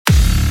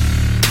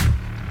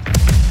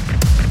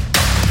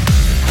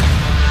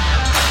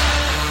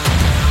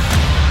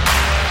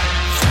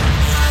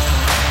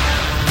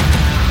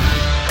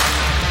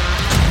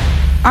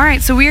All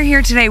right, so we are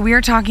here today. We are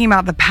talking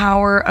about the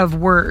power of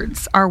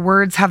words. Our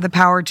words have the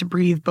power to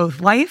breathe both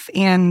life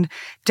and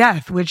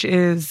death, which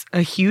is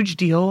a huge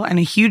deal and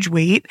a huge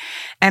weight.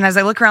 And as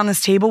I look around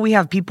this table, we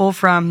have people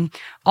from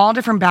all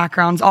different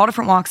backgrounds, all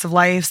different walks of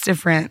life,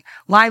 different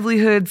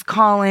livelihoods,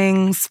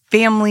 callings,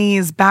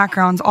 families,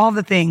 backgrounds, all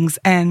the things.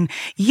 And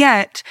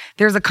yet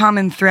there's a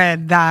common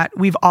thread that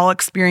we've all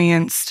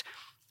experienced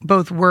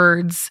both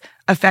words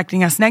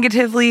affecting us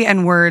negatively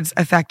and words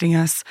affecting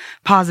us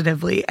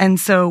positively. And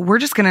so we're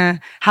just going to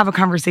have a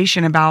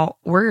conversation about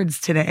words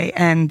today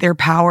and their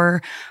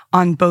power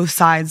on both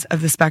sides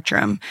of the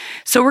spectrum.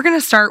 So we're going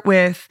to start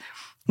with,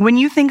 when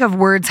you think of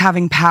words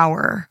having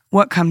power,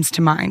 what comes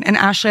to mind? And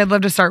Ashley, I'd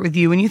love to start with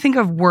you. When you think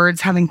of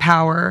words having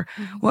power,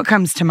 what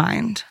comes to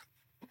mind?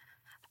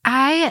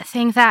 I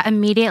think that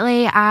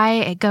immediately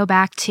I go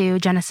back to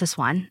Genesis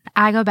 1.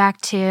 I go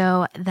back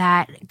to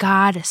that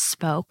God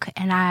spoke,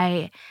 and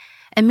I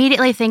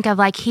immediately think of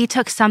like he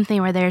took something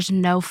where there's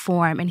no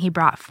form and he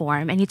brought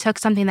form, and he took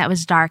something that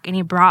was dark and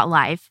he brought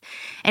life,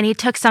 and he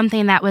took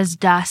something that was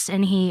dust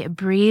and he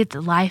breathed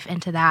life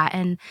into that.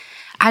 And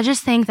I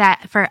just think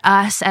that for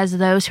us as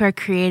those who are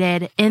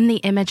created in the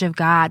image of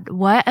God,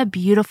 what a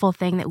beautiful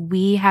thing that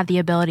we have the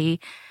ability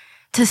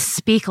to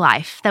speak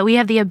life, that we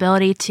have the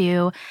ability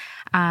to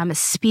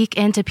speak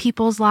into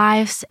people's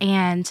lives,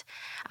 and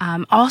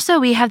also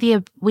we have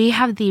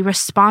the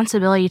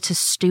responsibility to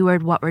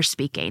steward what we're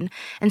speaking.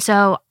 And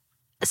so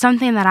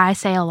something that I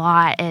say a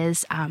lot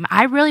is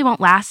I really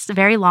won't last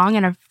very long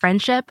in a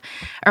friendship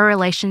or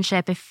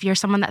relationship if you're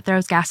someone that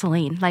throws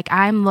gasoline. Like,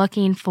 I'm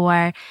looking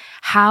for,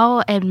 how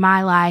in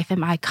my life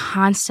am I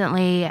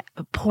constantly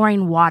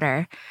pouring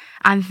water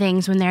on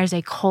things when there's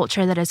a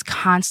culture that is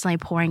constantly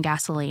pouring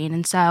gasoline.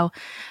 And so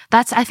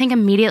that's, I think,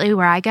 immediately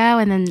where I go.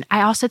 And then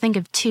I also think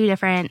of two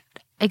different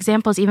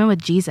examples, even with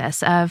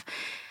Jesus, of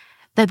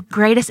the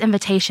greatest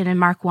invitation in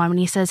Mark 1 when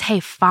he says, hey,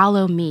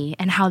 follow me,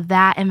 and how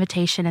that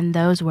invitation and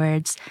those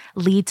words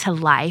lead to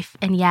life.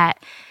 And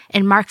yet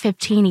in Mark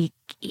 15,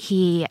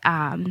 he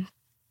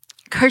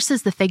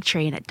curses the fig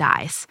tree and it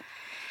dies.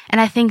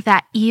 And I think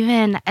that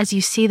even as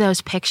you see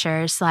those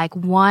pictures, like,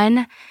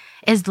 one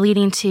is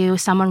leading to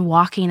someone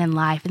walking in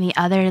life, and the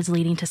other is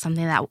leading to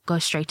something that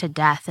goes straight to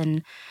death,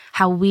 and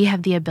how we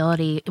have the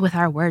ability with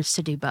our words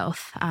to do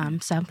both.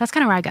 So that's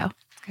kind of where I go.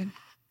 Good.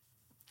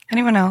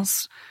 Anyone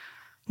else?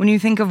 When you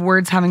think of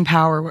words having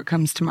power, what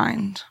comes to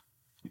mind?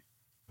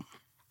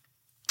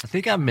 I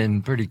think I've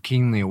been pretty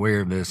keenly aware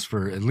of this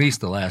for at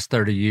least the last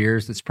 30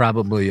 years. It's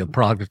probably a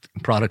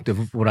product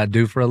of what I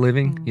do for a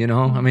living, you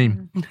know? I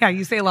mean... Yeah,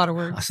 you say a lot of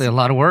words. I say a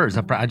lot of words.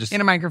 I just...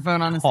 In a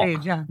microphone on a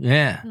stage, yeah.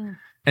 Yeah.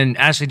 And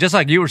Ashley, just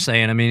like you were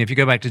saying, I mean, if you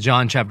go back to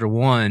John chapter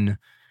 1,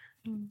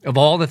 of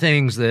all the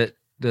things that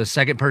the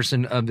second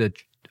person of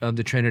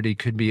the Trinity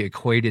could be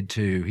equated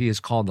to, he is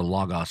called the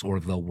Logos,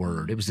 or the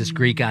Word. It was this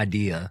Greek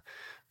idea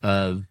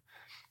of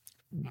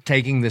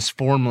taking this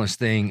formless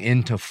thing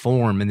into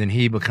form, and then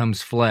he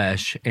becomes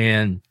flesh.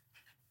 And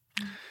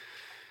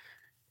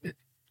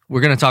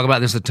we're going to talk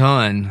about this a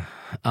ton.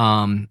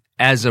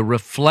 As a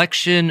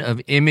reflection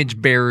of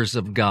image bearers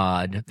of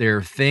God, there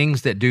are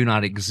things that do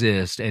not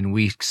exist, and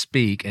we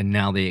speak, and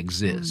now they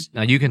exist.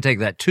 Now, you can take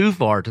that too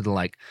far to the,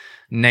 like,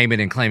 name it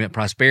and claim it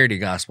prosperity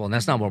gospel, and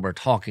that's not what we're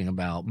talking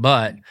about.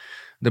 But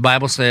the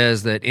Bible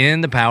says that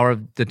in the power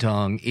of the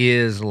tongue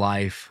is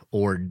life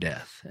or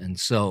death. And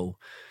so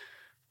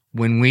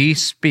when we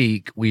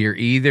speak, we are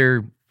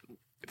either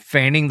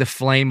fanning the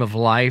flame of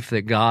life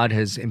that God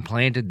has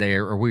implanted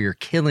there, or we are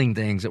killing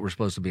things that were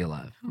supposed to be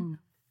alive.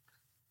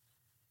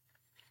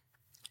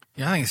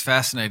 Yeah, I think it's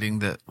fascinating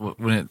that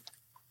when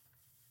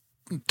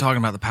talking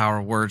about the power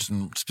of words,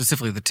 and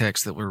specifically the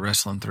text that we're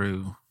wrestling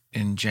through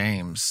in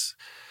James,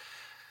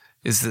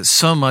 is that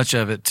so much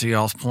of it, to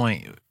y'all's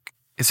point,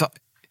 it's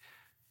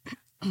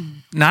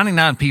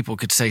 99 people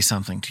could say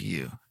something to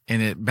you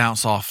and it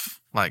bounce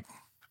off like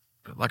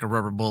a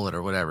rubber bullet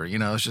or whatever. You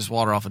know, it's just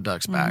water off a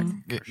duck's back.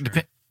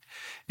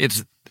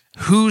 It's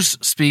who's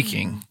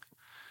speaking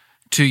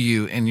to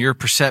you and your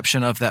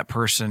perception of that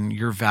person,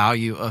 your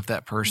value of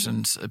that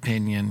person's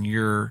opinion,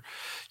 you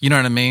know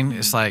what I mean?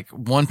 It's like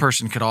one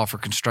person could offer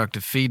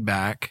constructive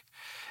feedback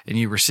and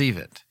you receive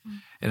it.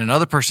 And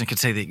another person could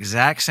say the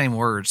exact same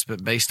words,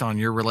 but based on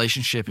your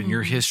relationship and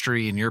your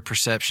history and your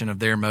perception of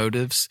their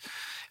motives,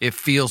 it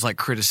feels like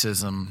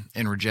criticism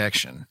and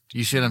rejection.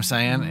 You see what I'm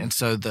saying? And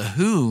so the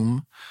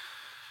whom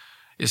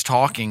is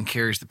talking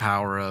carries the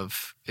power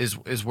of,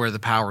 is where the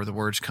power of the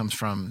words comes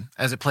from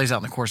as it plays out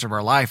in the course of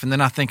our life. And then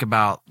I think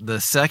about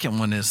the second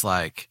one is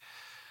like,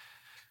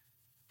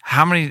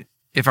 how many,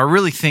 if I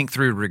really think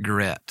through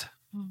regret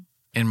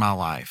in my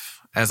life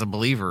as a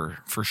believer,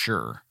 for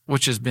sure,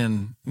 which has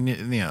been, you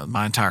know,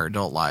 my entire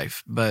adult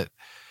life, but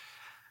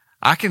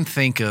I can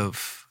think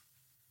of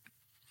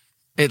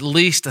at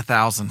least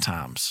 1,000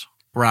 times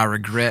where I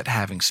regret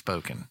having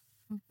spoken.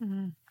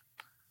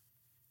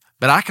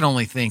 But I can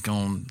only think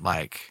on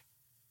like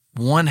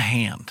one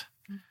hand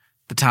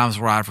the times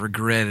where I've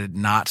regretted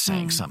not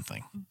saying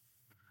something.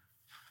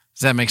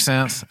 Does that make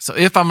sense? So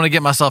if I'm going to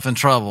get myself in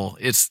trouble,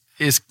 it's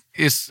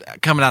is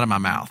coming out of my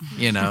mouth,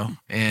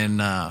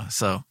 and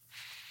so.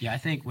 Yeah, I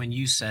think when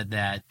you said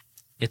that,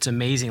 it's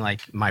amazing.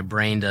 Like my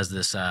brain does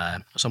this.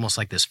 It's almost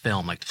like this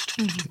film.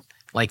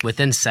 Like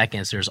within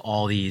seconds, there's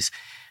all these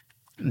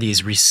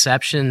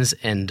receptions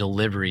and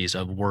deliveries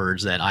of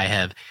words that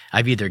I've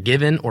either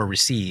given or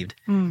received.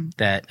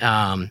 That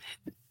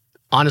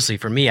honestly,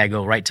 for me, I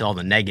go right to all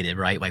the negative.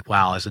 Right, like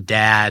wow, as a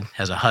dad,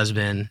 as a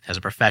husband, as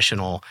a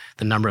professional,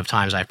 the number of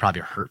times I've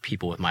probably hurt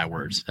people with my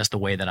words. That's the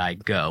way that I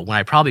go. When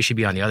I probably should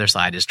be on the other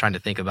side, is trying to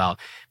think about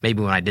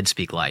maybe when I did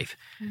speak life.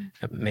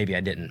 Maybe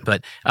I didn't,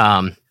 but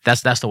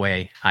that's the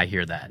way I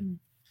hear that.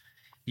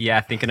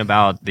 Yeah, thinking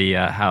about the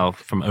how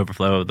from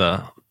overflow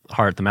the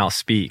heart the mouth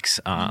speaks.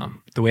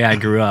 The way I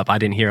grew up, I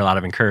didn't hear a lot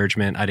of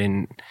encouragement. I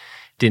didn't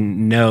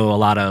know a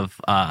lot of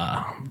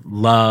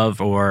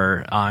love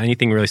or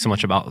anything really so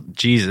much about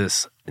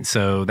Jesus, and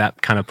so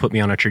that kind of put me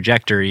on a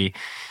trajectory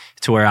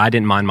to where I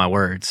didn't mind my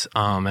words,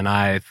 and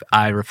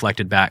I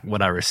reflected back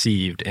what I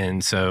received,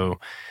 and so.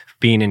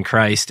 Being in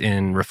Christ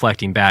and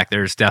reflecting back,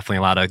 there's definitely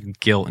a lot of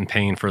guilt and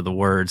pain for the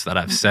words that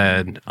I've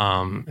said,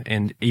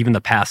 and even the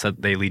paths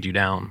that they lead you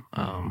down.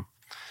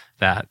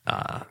 That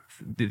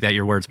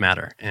your words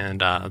matter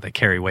and they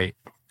carry weight.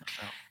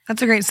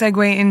 That's a great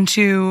segue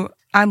into.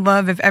 I'd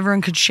love if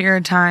everyone could share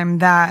a time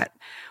that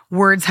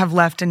words have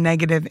left a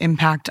negative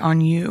impact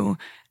on you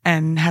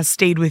and has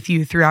stayed with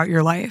you throughout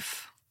your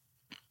life.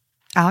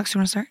 Alex, you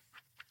want to start?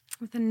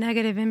 With a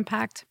negative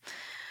impact.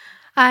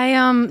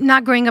 I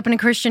not growing up in a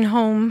Christian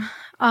home,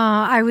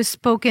 I was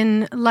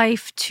spoken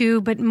life to,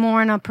 but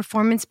more on a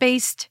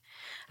performance-based.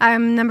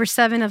 I'm number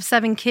 7 of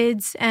 7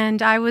 kids,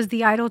 and I was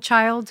the idol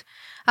child.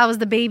 I was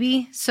the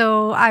baby,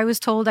 so I was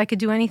told I could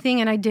do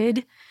anything, and I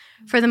did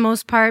for the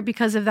most part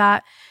because of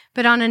that.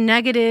 But on a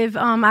negative,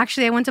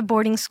 actually, I went to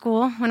boarding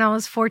school when I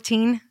was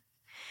 14,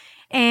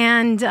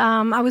 and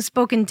I was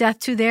spoken death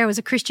to there. It was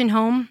a Christian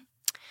home,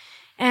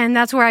 and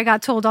that's where I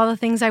got told all the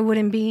things I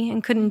wouldn't be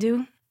and couldn't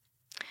do,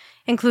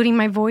 including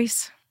my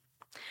voice.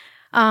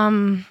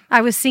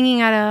 I was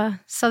singing at a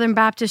Southern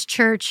Baptist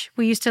church.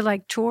 We used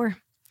to tour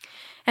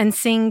and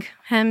sing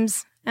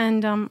hymns,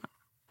 and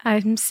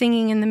I'm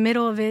singing in the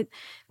middle of it.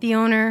 The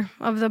owner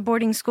of the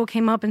boarding school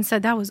came up and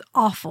said that was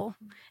awful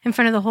in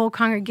front of the whole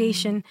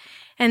congregation.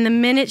 And the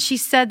minute she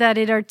said that,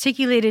 it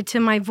articulated to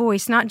my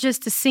voice, not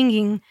just to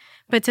singing,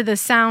 but to the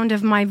sound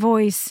of my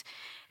voice.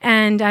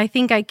 And I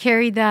think I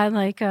carried that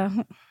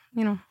I'm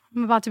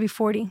about to be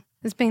 40.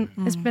 It's been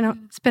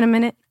a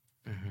minute.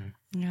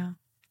 Yeah.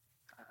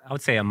 I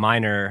would say a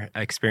minor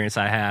experience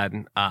I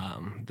had,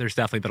 there's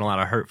definitely been a lot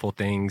of hurtful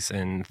things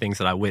and things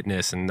that I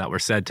witnessed and that were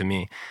said to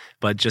me,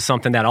 but just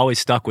something that always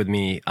stuck with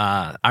me.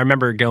 I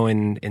remember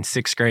going in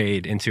 6th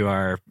grade into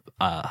our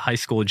high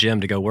school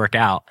gym to go work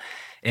out,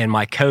 and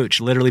my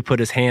coach literally put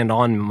his hand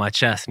on my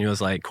chest and he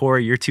was like,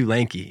 "Corey, you're too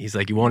lanky." He's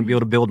like, "You want to be able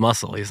to build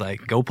muscle." He's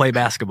like, "Go play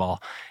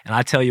basketball." And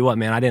I tell you what,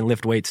 man, I didn't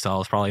lift weights till I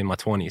was probably in my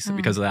 20s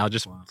because of that. I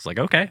was like,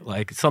 okay,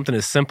 like something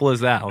as simple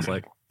as that. I was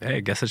like, hey, I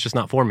guess it's just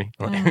not for me.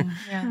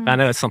 I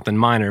know it's something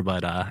minor,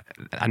 but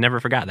I never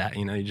forgot that.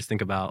 You just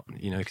think about,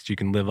 because you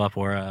can live up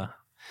or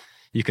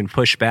you can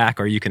push back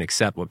or you can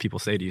accept what people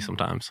say to you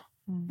sometimes.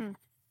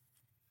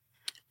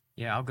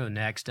 Yeah, I'll go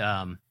next.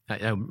 I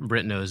know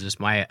Britt knows this.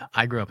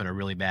 I grew up in a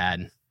really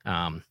bad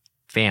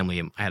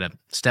family. I had a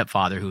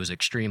stepfather who was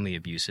extremely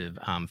abusive,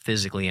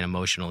 physically and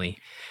emotionally.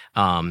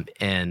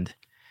 And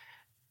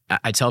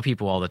I tell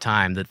people all the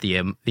time that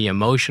the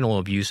emotional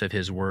abuse of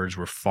his words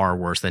were far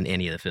worse than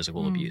any of the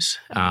physical abuse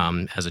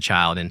as a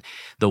child. And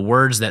the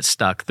words that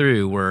stuck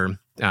through were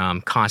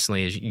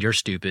constantly, "You're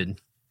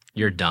stupid,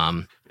 you're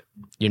dumb,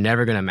 you're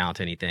never going to amount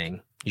to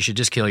anything. You should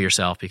just kill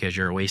yourself because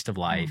you're a waste of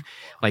life,"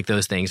 like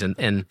those things.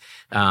 And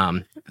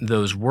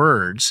those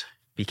words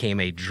became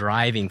a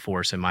driving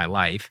force in my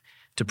life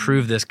to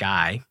prove this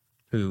guy,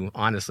 who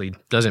honestly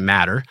doesn't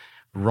matter,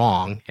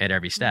 wrong at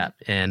every step.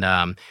 And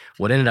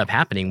what ended up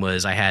happening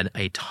was I had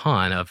a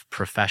ton of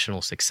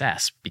professional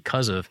success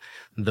because of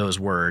those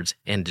words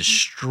and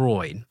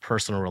destroyed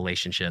personal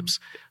relationships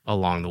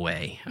along the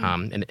way.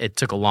 And it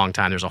took a long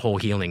time. There's a whole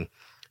healing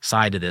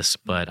side to this.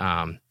 But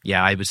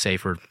I would say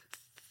for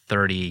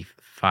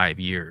 35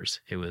 years,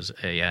 it was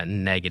a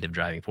negative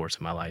driving force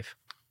in my life.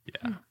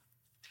 Yeah.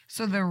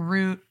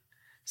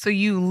 So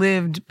you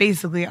lived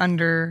basically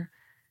under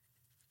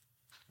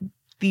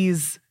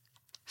these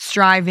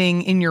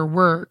striving in your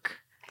work,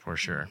 For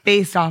sure.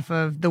 based off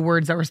of the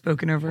words that were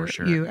spoken over For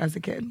sure. you as a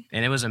kid.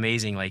 And it was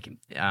amazing. Like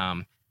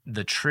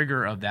the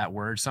trigger of that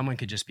word, someone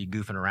could just be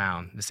goofing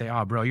around and say,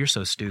 "Oh, bro, you're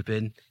so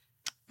stupid."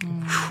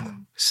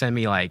 Send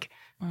me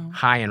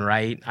high and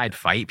right. I'd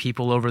fight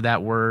people over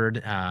that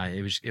word.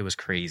 It was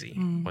crazy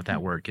what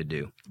that word could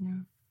do.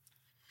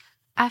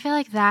 I feel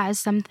like that is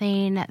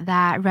something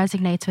that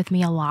resonates with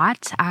me a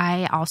lot.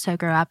 I also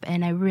grew up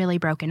in a really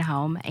broken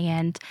home,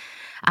 and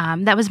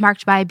that was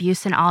marked by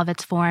abuse in all of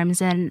its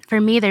forms. And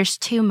for me, there's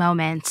 2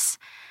 moments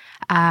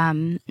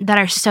that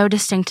are so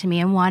distinct to me.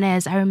 And one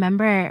is I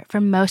remember for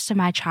most of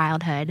my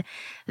childhood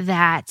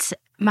that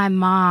my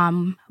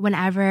mom,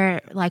 whenever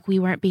like we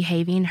weren't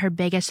behaving, her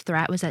biggest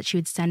threat was that she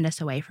would send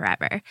us away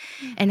forever.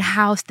 And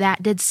how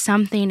that did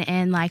something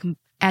in like,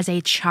 as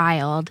a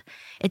child,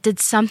 it did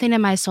something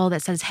in my soul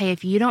that says, hey,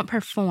 if you don't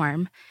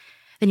perform,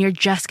 then you're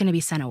just going to be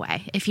sent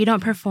away. If you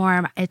don't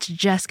perform, it's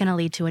just going to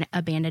lead to an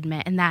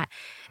abandonment. And that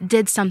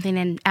did something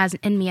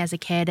in me as a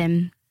kid.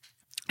 And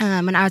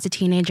when I was a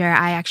teenager,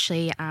 I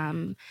actually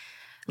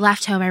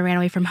left home. I ran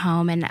away from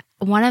home. And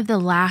one of the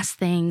last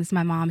things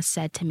my mom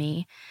said to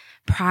me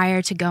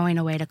prior to going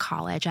away to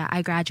college,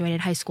 I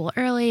graduated high school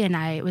early and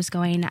I was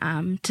going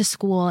to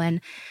school.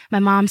 And my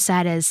mom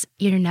said is,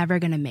 you're never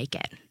going to make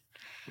it.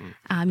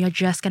 You're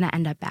just going to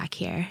end up back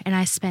here. And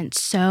I spent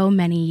so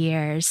many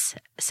years,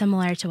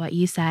 similar to what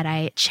you said,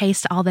 I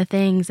chased all the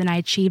things and I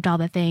achieved all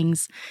the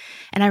things.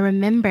 And I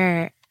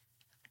remember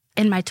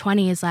in my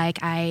 20s, like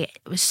I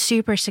was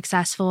super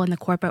successful in the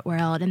corporate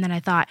world. And then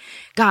I thought,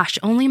 gosh,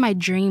 only my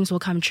dreams will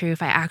come true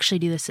if I actually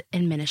do this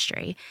in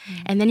ministry.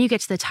 And then you get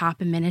to the top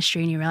in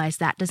ministry and you realize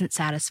that doesn't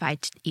satisfy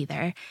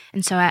either.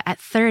 And so at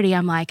 30,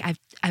 I'm like, I've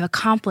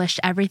accomplished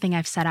everything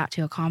I've set out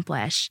to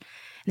accomplish.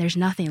 And there's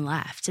nothing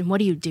left. And what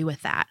do you do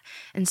with that?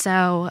 And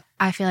so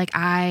I feel like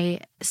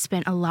I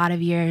spent a lot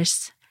of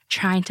years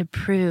trying to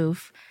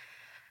prove.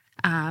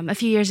 A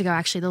few years ago,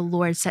 actually, the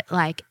Lord said,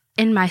 like,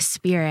 in my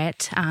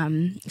spirit,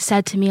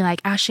 said to me, like,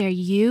 Ashley, are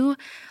you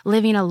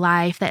living a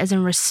life that is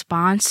in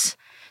response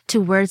to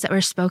words that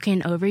were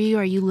spoken over you?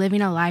 Or are you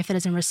living a life that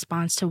is in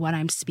response to what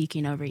I'm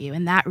speaking over you?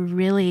 And that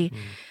really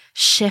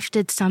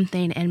shifted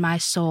something in my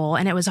soul.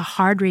 And it was a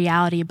hard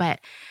reality, but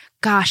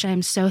gosh,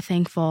 I'm so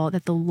thankful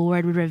that the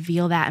Lord would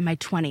reveal that in my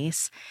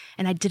 20s.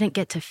 And I didn't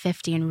get to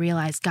 50 and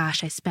realize,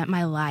 gosh, I spent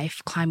my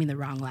life climbing the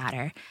wrong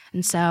ladder.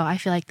 And so I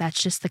feel like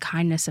that's just the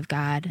kindness of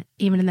God,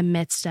 even in the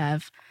midst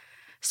of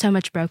so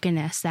much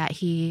brokenness, that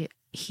he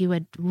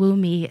would woo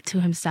me to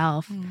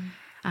himself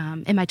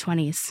in my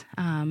 20s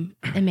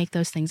and make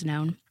those things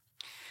known.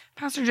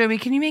 Pastor Joby,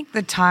 can you make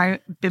the tie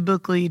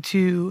biblically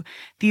to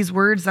these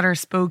words that are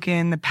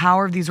spoken, the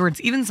power of these words,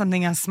 even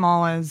something as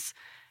small as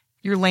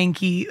you're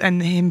lanky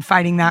and him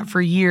fighting that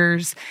for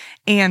years,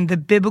 and the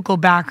biblical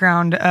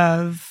background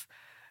of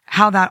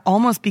how that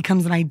almost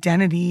becomes an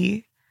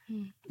identity,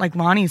 like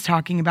Lonnie's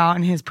talking about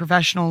in his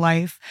professional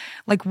life?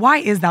 Like, why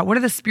is that? What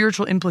are the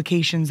spiritual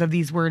implications of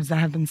these words that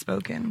have been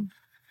spoken?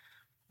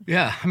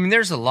 Yeah, I mean,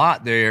 there's a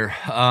lot there.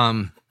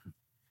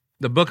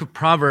 The book of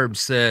Proverbs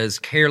says,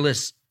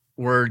 careless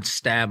words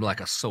stab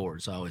like a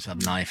sword. So I always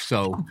have a knife.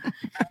 So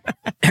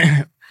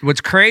what's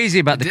crazy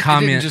about the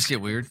comment... It didn't just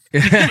get weird.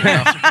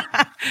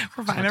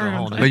 We're fine,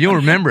 everyone. But you'll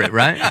remember it,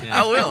 right?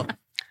 I will.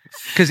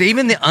 Because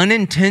even the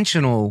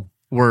unintentional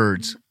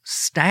words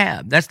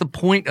stab. That's the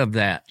point of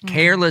that.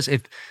 Careless,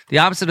 if the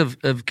opposite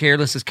of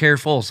careless is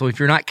careful. So if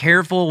you're not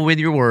careful with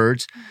your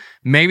words,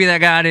 maybe that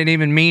guy didn't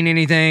even mean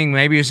anything.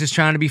 Maybe he was just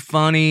trying to be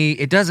funny.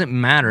 It doesn't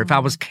matter. If I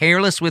was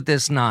careless with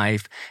this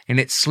knife and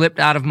it slipped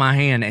out of my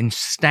hand and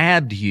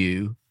stabbed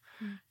you,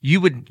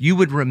 you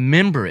would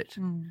remember it.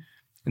 And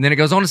then it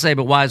goes on to say,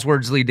 but wise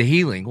words lead to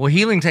healing. Well,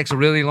 healing takes a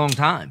really long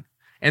time.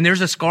 And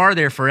there's a scar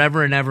there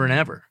forever and ever and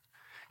ever.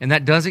 And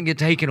that doesn't get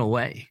taken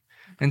away.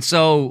 And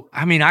so,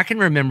 I mean, I can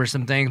remember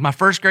some things. My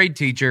first grade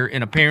teacher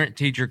in a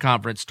parent-teacher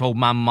conference told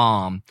my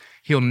mom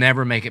he'll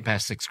never make it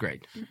past sixth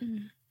grade.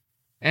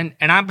 And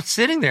I'm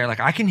sitting there like,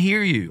 I can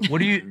hear you. What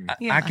do you?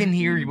 I can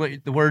hear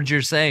what the words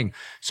you're saying.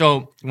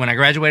 So when I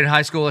graduated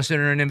high school, I sent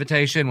her an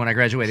invitation. When I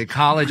graduated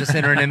college, I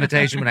sent her an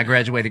invitation. When I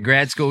graduated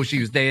grad school, she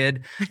was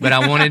dead, but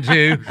I wanted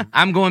to.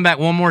 I'm going back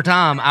one more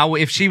time.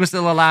 If she was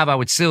still alive, I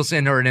would still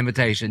send her an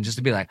invitation just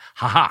to be like,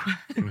 ha.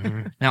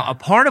 Now, a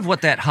part of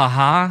what that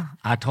ha,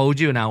 I told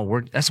you, and I'll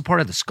work, that's a part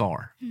of the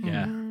scar.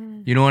 Yeah.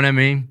 You know what I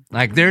mean?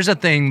 Like there's a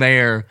thing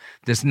there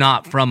that's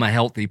not from a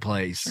healthy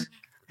place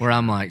where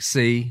I'm like,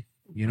 see,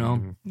 you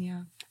know?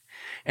 Yeah.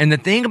 And the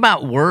thing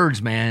about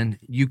words, man,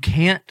 you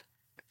can't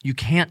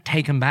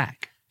take them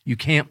back. You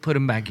can't put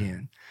them back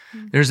in.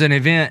 There's an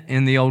event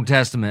in the Old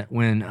Testament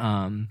when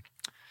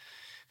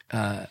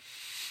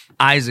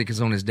Isaac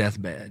is on his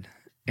deathbed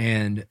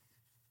and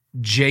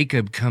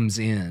Jacob comes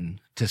in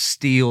to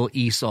steal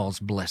Esau's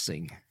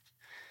blessing.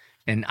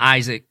 And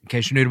Isaac, in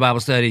case you're new to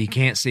Bible study, he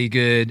can't see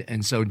good.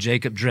 And so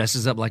Jacob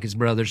dresses up like his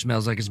brother,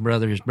 smells like his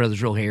brother. His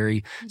brother's real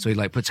hairy. So he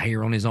like puts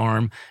hair on his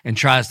arm and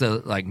tries to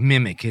like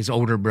mimic his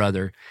older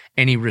brother.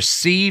 And he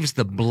receives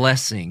the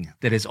blessing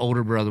that his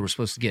older brother was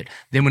supposed to get.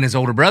 Then when his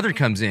older brother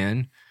comes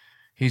in,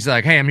 he's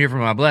like, hey, I'm here for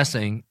my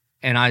blessing.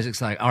 And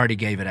Isaac's like, I already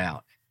gave it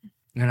out.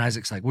 And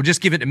Isaac's like, well,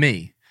 just give it to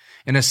me.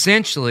 And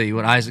essentially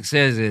what Isaac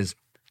says is,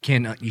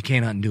 you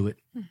can't undo it.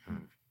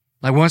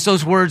 Like once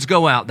those words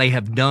go out, they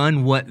have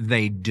done what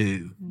they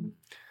do.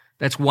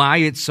 That's why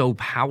it's so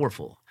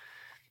powerful.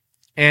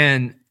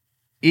 And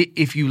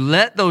if you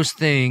let those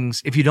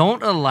things, if you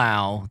don't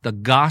allow the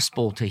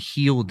gospel to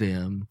heal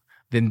them,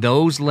 then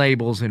those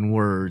labels and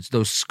words,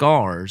 those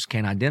scars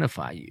can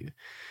identify you.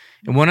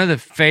 And one of the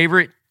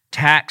favorite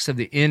attacks of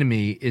the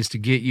enemy is to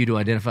get you to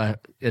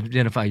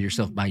identify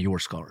yourself by your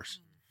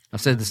scars.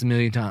 I've said this a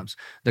million times.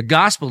 The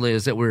gospel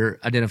is that we're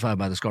identified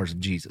by the scars of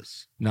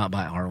Jesus, not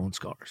by our own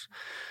scars.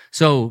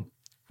 So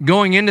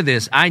going into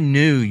this, I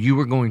knew you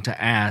were going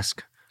to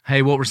ask,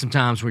 hey, what were some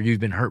times where you've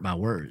been hurt by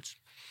words?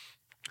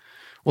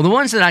 Well, the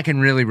ones that I can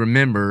really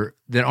remember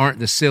that aren't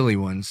the silly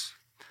ones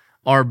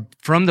are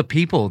from the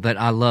people that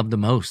I love the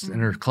most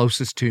and are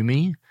closest to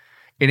me.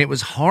 And it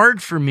was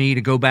hard for me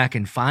to go back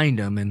and find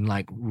them and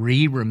like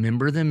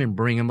remember them and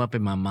bring them up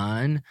in my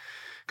mind,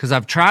 because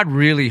I've tried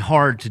really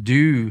hard to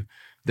do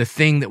the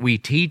thing that we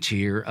teach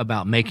here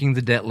about making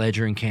the debt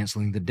ledger and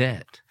canceling the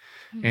debt.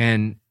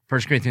 And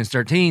 1 Corinthians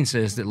 13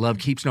 says that love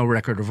keeps no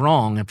record of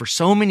wrong. And for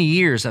so many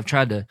years, I've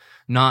tried to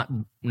not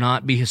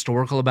be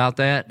historical about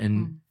that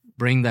and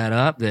bring that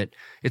up, that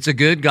it's a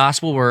good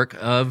gospel work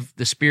of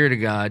the Spirit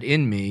of God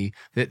in me,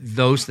 that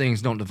those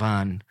things don't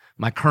define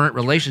my current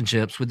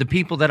relationships with the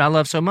people that I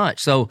love so much.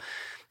 So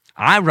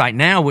I right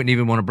now wouldn't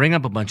even want to bring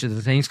up a bunch of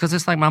the things, because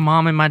it's like my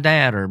mom and my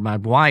dad or my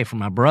wife or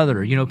my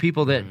brother, you know,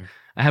 people that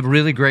I have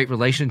really great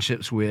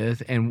relationships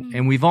with,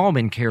 and we've all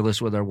been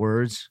careless with our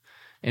words,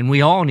 and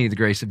we all need the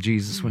grace of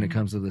Jesus when it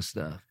comes to this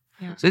stuff.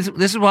 Yeah. So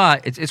this is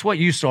why it's what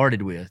you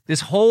started with.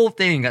 This whole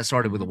thing got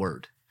started with a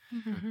word.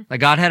 Like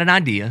God had an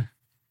idea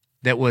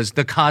that was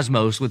the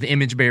cosmos with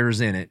image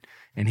bearers in it,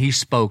 and he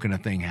spoke and a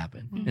thing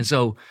happened. And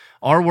so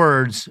our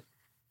words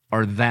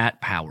are that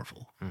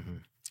powerful.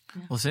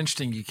 Well, it's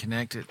interesting you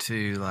connect it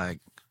to like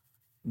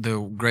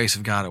the grace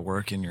of God at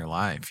work in your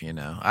life. You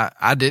know,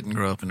 I didn't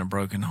grow up in a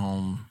broken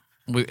home.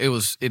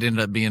 It ended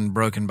up being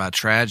broken by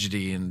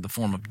tragedy in the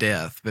form of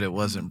death, but it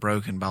wasn't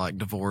broken by like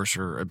divorce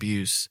or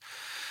abuse.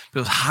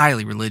 But it was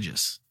highly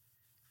religious.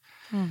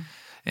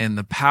 And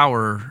the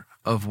power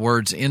of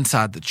words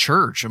inside the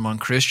church among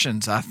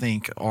Christians, I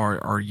think,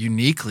 are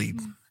uniquely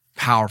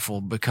powerful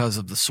because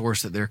of the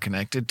source that they're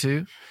connected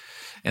to.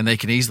 And they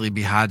can easily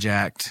be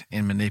hijacked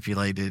and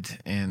manipulated,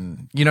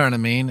 and you know what I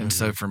mean? And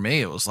so for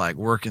me, it was like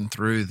working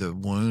through the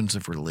wounds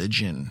of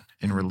religion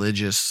and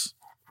religious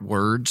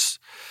words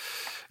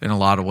in a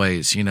lot of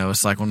ways. You know,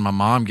 it's like when my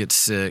mom gets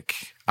sick,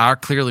 I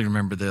clearly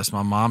remember this.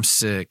 My mom's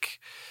sick,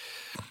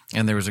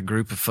 and there was a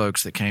group of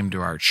folks that came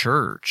to our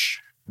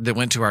church, that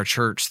went to our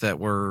church, that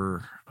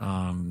were,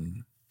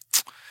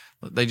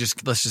 let's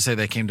just say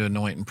they came to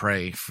anoint and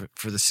pray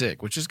for the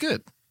sick, which is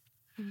good.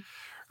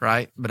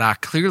 Right. But I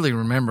clearly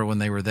remember when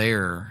they were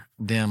there,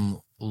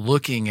 them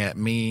looking at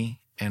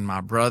me and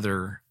my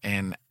brother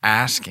and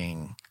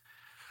asking,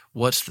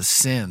 what's the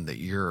sin that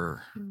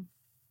you're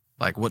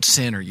like, what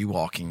sin are you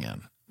walking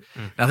in?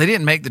 Now, they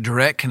didn't make the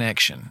direct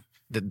connection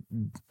that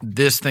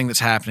this thing that's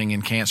happening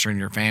in cancer in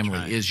your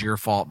family is your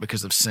fault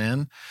because of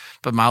sin.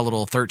 But my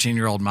little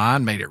 13-year-old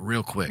mind made it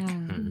real quick.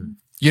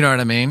 You know what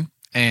I mean?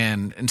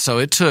 And so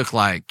it took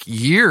like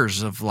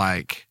years of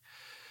like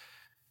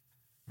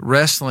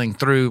wrestling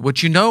through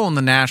what you know on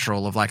the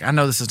natural of like, I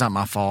know this is not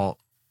my fault.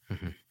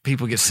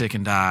 People get sick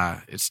and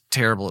die. It's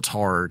terrible. It's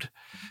hard.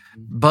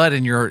 But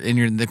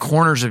in the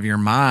corners of your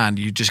mind,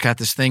 you just got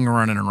this thing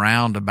running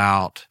around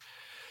about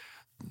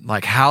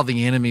like how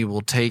the enemy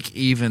will take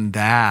even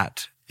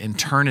that and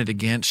turn it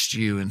against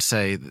you and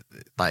say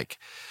like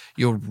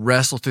you'll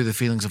wrestle through the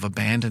feelings of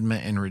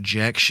abandonment and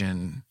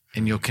rejection,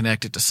 and you'll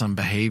connect it to some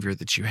behavior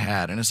that you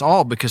had. And it's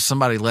all because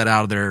somebody let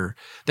out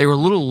they were a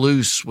little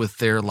loose with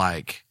their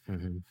like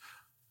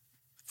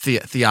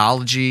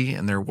theology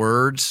and their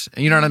words.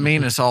 You know what I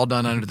mean? It's all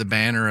done under the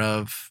banner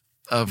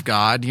of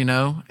God, you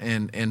know?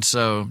 And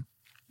so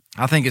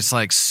I think it's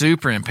like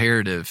super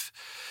imperative.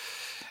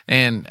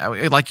 And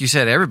like you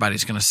said,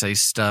 everybody's going to say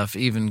stuff,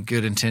 even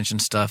good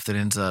intentioned stuff that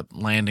ends up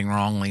landing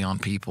wrongly on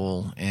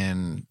people.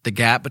 And the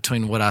gap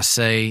between what I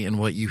say and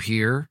what you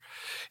hear,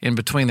 in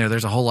between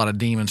there's a whole lot of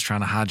demons trying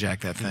to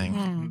hijack that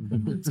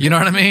thing. You know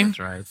what I mean? That's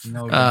right.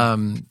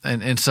 No,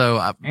 and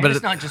so, but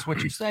it's not just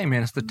what you say,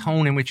 man. It's the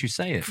tone in which you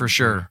say it. For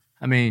sure.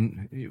 I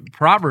mean,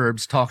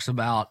 Proverbs talks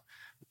about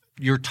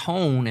your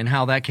tone and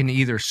how that can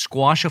either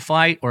squash a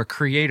fight or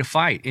create a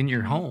fight in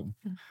your home.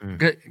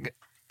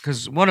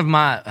 Because one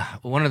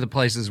of the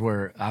places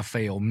where I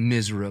fail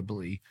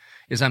miserably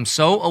is I'm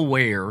so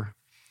aware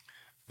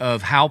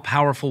of how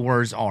powerful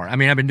words are. I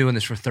mean, I've been doing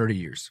this for 30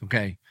 years.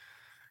 Okay,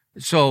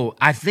 so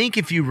I think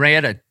if you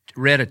read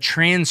a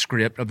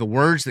transcript of the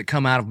words that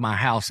come out of my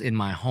house in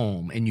my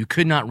home, and you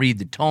could not read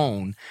the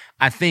tone,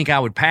 I think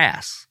I would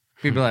pass.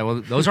 People are like,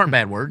 well, those aren't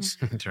bad words.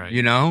 That's right.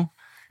 You know.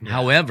 Yeah.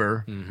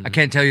 However, I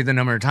can't tell you the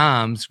number of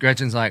times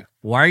Gretchen's like,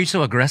 "Why are you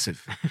so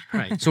aggressive?"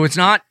 Right. So it's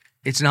not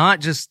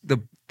just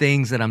the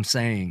things that I'm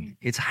saying,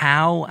 it's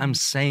how I'm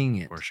saying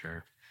it. For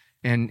sure.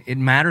 And it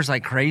matters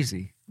like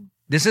crazy.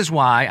 This is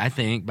why I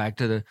think, back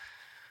to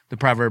the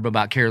proverb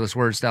about careless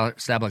words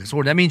stab like a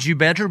sword, that means you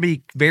better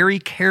be very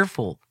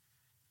careful.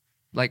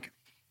 Like,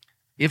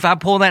 if I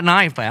pull that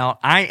knife out,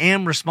 I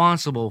am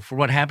responsible for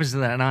what happens to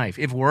that knife.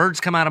 If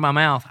words come out of my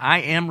mouth, I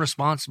am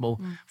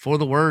responsible for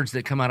the words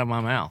that come out of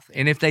my mouth.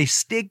 And if they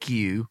stick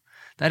you,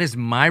 that is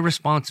my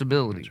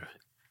responsibility. That's right.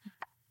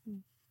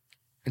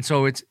 And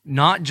so it's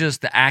not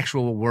just the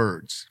actual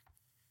words.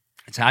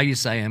 It's how you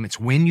say them. It's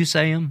when you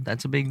say them.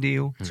 That's a big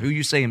deal. It's who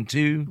you say them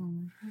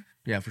to.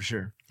 Yeah, for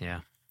sure.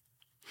 Yeah.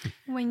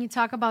 When you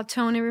talk about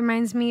tone, it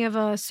reminds me of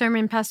a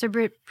sermon Pastor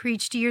Britt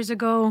preached years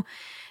ago.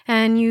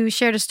 And you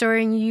shared a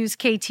story and you use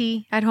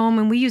KT at home,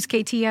 and we use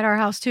KT at our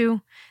house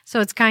too.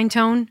 So it's kind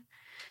tone.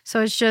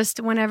 So it's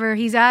just whenever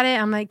he's at it,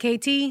 I'm like,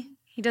 KT,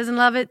 he doesn't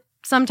love it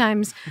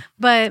sometimes,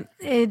 but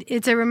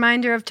it's a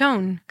reminder of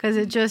tone because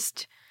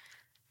it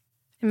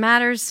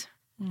matters.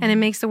 And it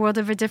makes the world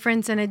of a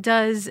difference, and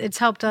it's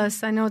helped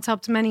us. I know it's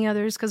helped many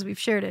others because we've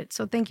shared it.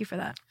 So thank you for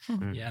that.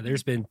 Yeah,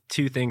 there's been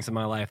two things in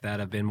my life that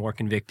have been more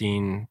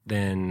convicting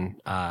than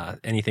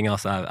anything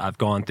else I've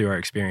gone through or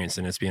experienced,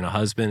 and it's being a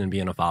husband and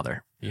being a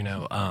father.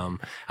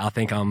 I'll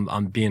think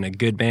I'm being a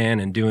good man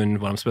and doing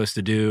what I'm supposed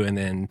to do, and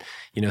then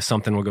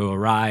something will go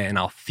awry, and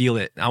I'll feel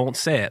it. I won't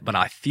say it, but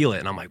I feel it,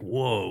 and I'm like,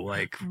 whoa,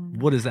 like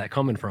what is that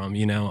coming from?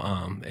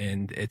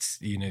 And it's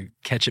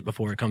catch it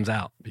before it comes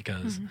out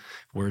because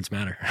words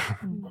matter.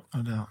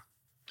 No doubt.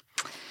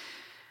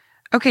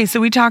 Okay, so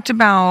we talked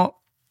about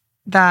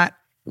that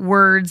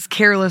words,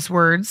 careless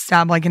words,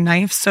 stab like a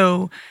knife.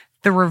 So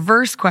the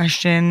reverse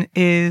question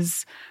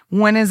is,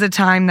 when is a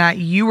time that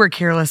you were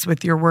careless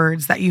with your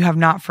words that you have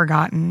not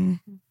forgotten?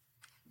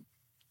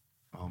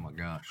 Oh my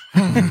gosh.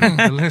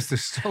 The list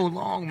is so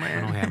long, We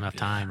man. don't have enough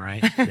time,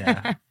 right?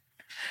 Yeah.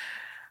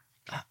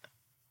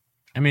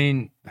 I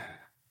mean,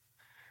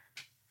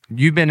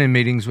 you've been in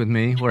meetings with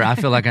me where I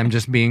feel like I'm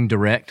just being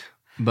direct,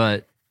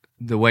 but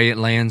the way it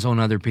lands on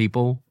other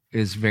people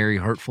is very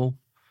hurtful.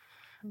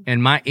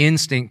 And my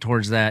instinct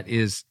towards that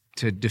is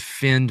to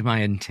defend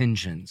my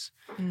intentions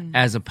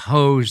as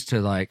opposed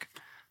to like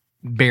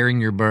bearing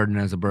your burden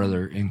as a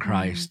brother in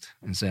Christ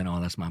and saying,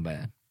 oh, that's my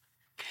bad.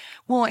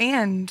 Well,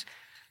 and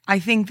I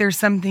think there's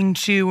something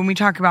to when we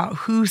talk about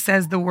who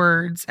says the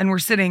words, and we're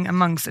sitting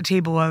amongst a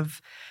table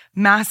of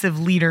massive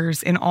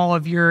leaders in all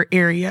of your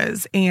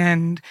areas.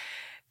 And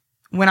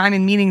when I'm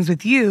in meetings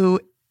with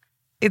you,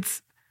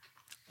 it's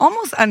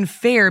almost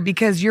unfair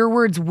because your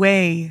words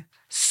weigh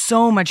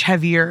so much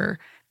heavier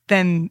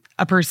than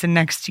a person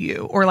next to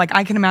you. Or like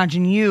I can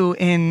imagine you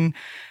in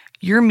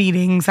your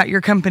meetings at your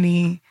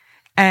company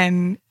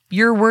and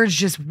your words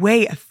just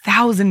weigh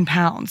 1,000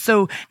 pounds.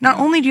 So not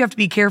only do you have to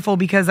be careful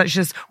because that's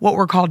just what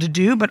we're called to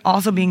do, but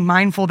also being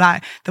mindful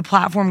that the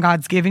platform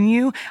God's given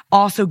you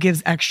also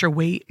gives extra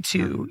weight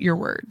to your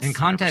words. And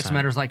context 100%.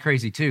 matters like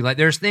crazy too. Like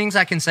there's things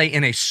I can say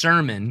in a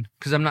sermon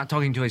because I'm not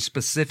talking to a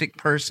specific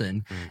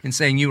person and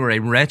saying you were a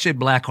wretched,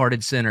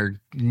 black-hearted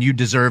sinner and you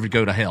deserve to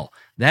go to hell.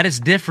 That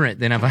is different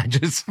than if I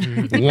just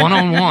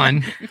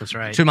one-on-one That's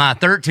right. to my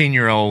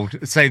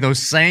 13-year-old say those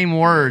same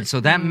words.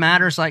 So that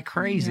matters like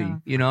crazy.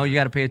 Yeah. You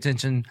got to pay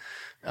attention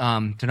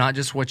to not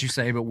just what you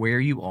say, but where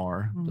you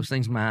are. Those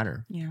things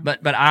matter. Yeah.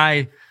 But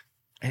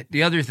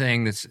the other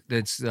thing that's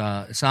it's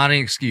not an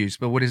excuse,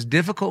 but what is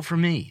difficult for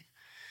me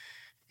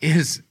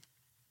is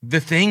the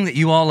thing that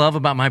you all love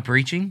about my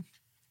preaching.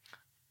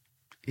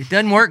 It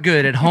doesn't work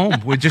good at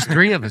home with just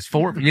 3 of us,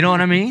 4. You know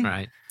what I mean?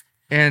 Right.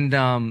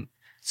 And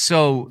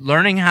so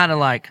learning how to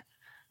like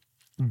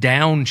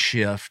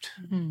downshift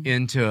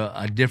into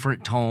a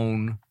different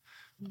tone.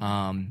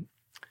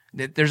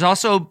 There's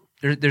also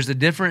there's a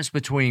difference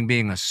between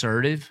being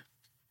assertive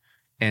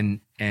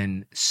and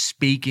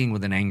speaking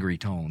with an angry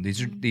tone.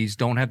 These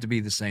don't have to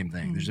be the same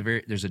thing.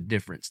 There's a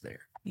difference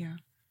there. Yeah.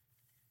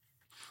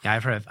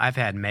 Yeah, I've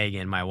had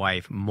Megan, my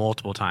wife,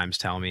 multiple times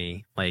tell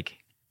me like,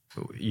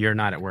 "You're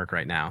not at work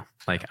right now.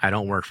 Like, I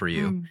don't work for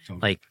you."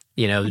 Like,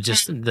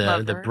 just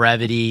the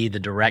brevity, the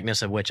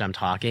directness of which I'm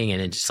talking,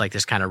 and it's just like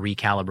this kind of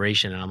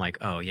recalibration. And I'm like,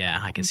 "Oh yeah,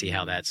 I can see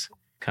how that's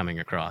coming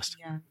across."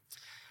 Yeah.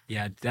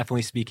 Yeah,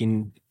 definitely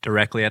speaking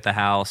directly at the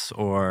house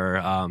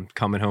or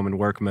coming home in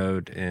work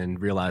mode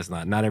and realizing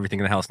that not everything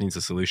in the house needs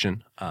a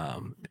solution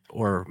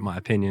or my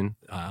opinion.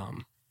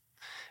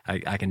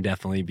 I can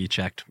definitely be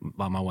checked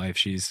by my wife.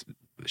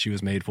 She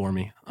was made for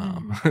me.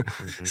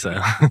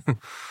 So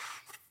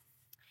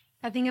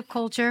I think of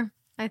culture.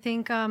 I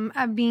think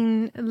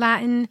being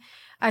Latin,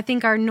 I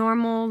think our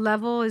normal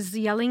level is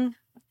yelling.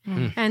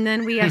 And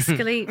then we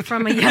escalate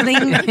from a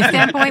yelling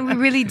standpoint. We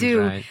really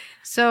do. Right.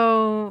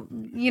 So,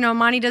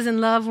 Monty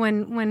doesn't love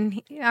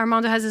when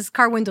Armando has his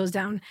car windows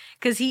down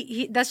because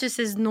he that's just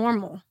his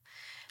normal.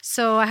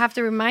 So I have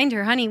to remind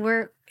her, honey,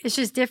 it's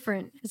just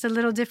different. It's a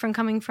little different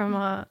coming from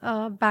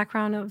a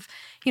background of,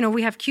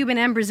 we have Cuban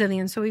and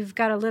Brazilian, so we've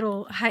got a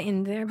little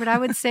heightened there. But I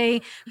would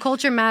say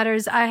culture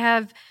matters. I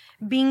have,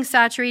 being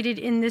saturated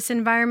in this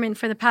environment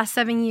for the past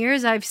 7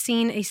 years, I've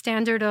seen a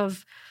standard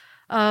of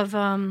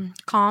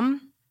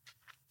calm.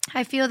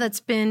 I feel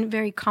that's been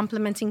very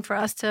complimenting for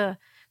us to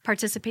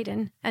participate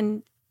in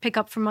and pick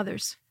up from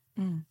others.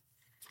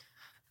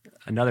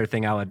 another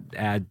thing I would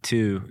add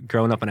too,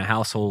 growing up in a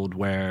household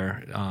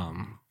where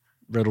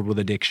riddled with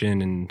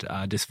addiction and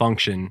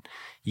dysfunction,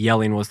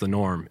 yelling was the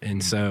norm.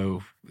 And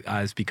so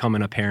as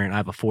becoming a parent, I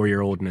have a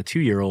 4-year-old and a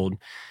 2-year-old,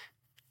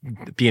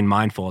 being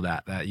mindful of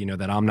that, you know,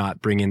 that I'm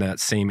not bringing that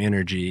same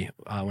energy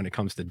when it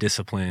comes to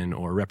discipline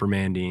or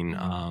reprimanding,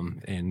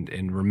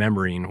 and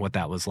remembering what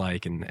that was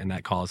like and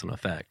that cause and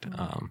effect.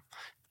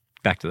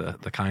 Back to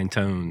the kind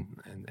tone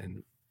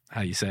and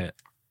how you say it.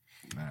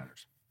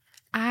 Matters.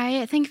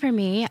 I think for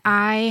me,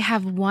 I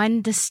have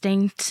one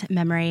distinct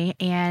memory,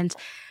 and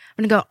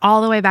I'm going to go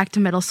all the way back to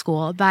middle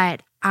school,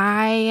 but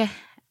I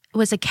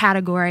was a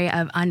category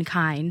of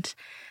unkind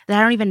that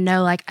I don't even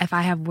know like if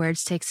I have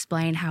words to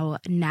explain how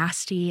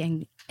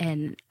nasty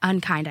and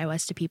unkind I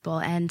was to people.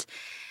 And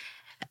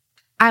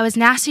I was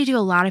nasty to a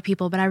lot of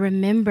people, but I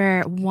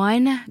remember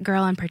one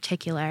girl in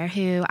particular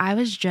who I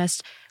was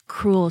just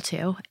cruel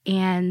to.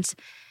 And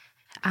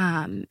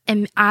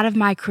out of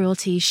my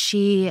cruelty,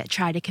 she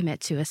tried to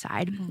commit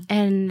suicide.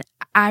 Mm-hmm.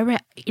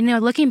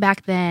 And looking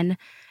back then,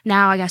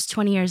 now I guess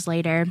 20 years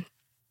later,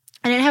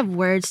 I didn't have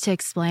words to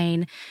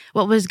explain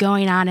what was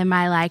going on in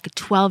my like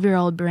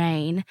 12-year-old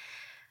brain.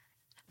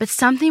 But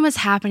something was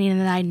happening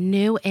that I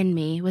knew in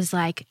me was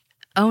like,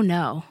 oh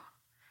no,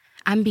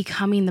 I'm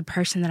becoming the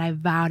person that I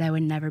vowed I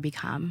would never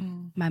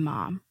become, my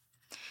mom.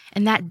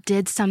 And that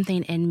did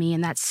something in me,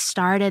 and that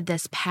started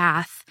this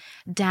path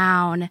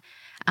down.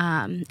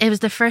 It was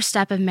the first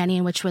step of many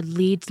in which would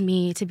lead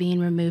me to being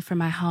removed from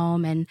my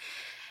home. And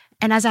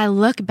as I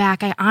look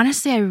back,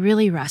 I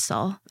really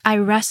wrestle. I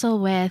wrestle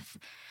with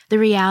the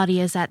reality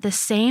is that the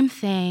same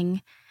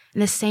thing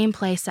in the same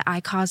place that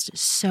I caused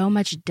so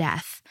much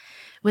death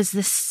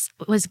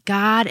was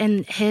God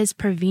and his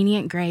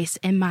prevenient grace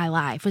in my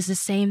life, was the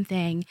same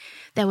thing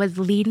that would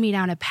lead me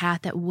down a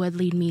path that would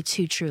lead me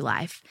to true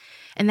life.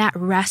 And that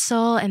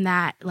wrestle and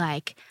that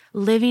like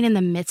living in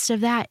the midst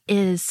of that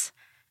is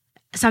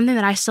something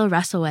that I still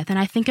wrestle with. And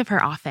I think of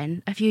her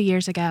often. A few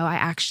years ago, I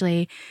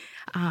actually,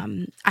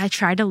 I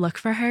tried to look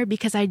for her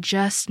because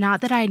not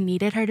that I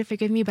needed her to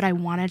forgive me, but I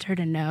wanted her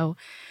to know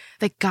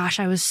that, gosh,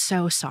 I was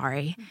so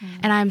sorry. Mm-hmm.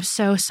 And I'm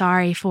so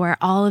sorry for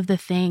all of the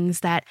things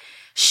that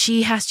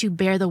she has to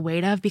bear the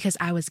weight of because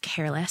I was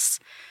careless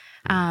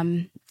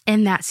in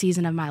that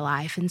season of my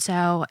life.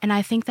 And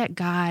I think that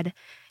God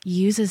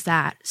uses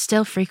that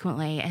still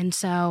frequently. And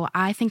so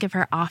I think of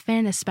her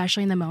often,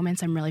 especially in the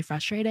moments I'm really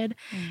frustrated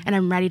and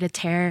I'm ready to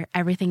tear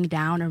everything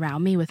down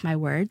around me with my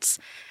words.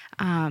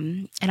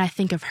 And I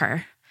think of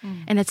her.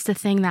 And it's the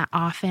thing that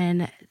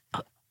often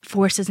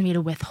forces me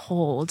to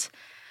withhold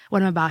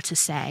what I'm about to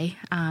say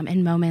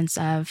in moments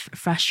of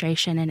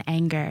frustration and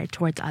anger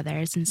towards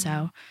others. And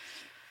so,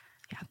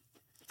 yeah.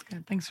 That's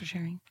good. Thanks for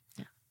sharing.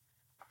 Yeah.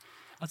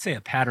 I'd say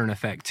a pattern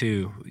effect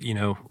too. You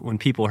know, when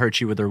people hurt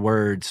you with their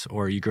words,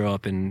 or you grow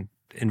up in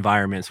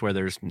environments where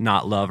there's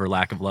not love or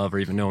lack of love or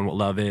even knowing what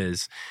love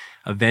is,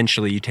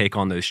 eventually you take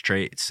on those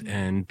traits.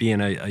 And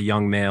being a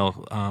young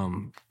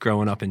male,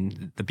 growing up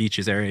in the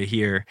beaches area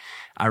here,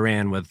 I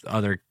ran with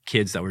other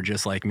kids that were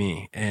just like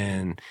me.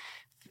 And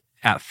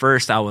at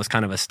first, I was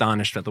kind of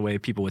astonished at the way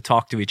people would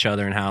talk to each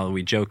other and how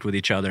we joked with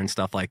each other and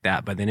stuff like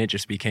that. But then it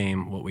just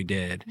became what we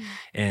did.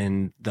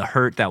 And the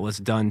hurt that was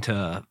done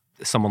to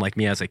someone like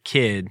me as a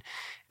kid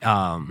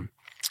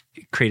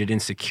created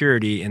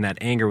insecurity, and that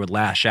anger would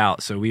lash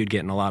out. So we would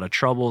get in a lot of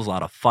troubles, a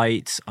lot of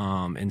fights.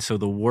 And so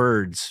the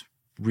words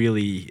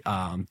really,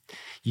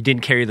 you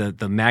didn't carry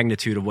the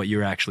magnitude of what you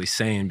were actually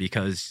saying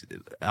because,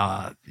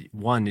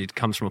 one, it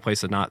comes from a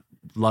place of not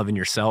loving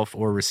yourself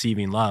or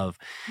receiving love.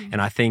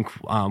 And I think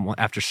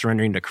after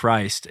surrendering to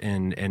Christ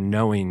and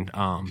knowing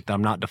that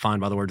I'm not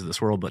defined by the words of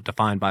this world, but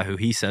defined by who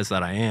he says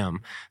that I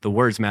am, the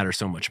words matter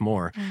so much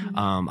more.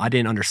 I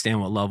didn't understand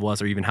what love was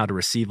or even how to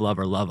receive love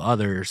or love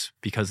others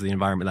because of the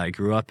environment that I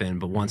grew up in.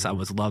 But once I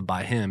was loved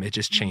by him, it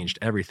just changed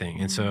everything.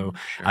 And so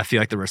I feel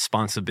like the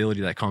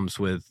responsibility that comes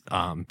with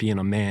being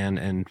a man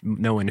and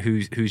knowing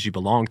whose you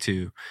belong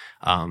to,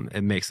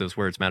 it makes those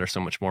words matter so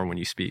much more when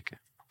you speak.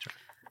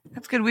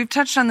 That's good. We've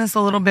touched on this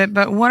a little bit,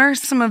 but what are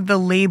some of the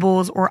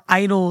labels or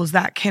idols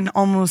that can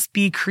almost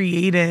be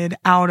created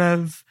out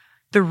of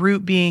the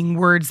root being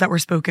words that were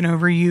spoken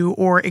over you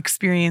or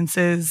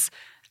experiences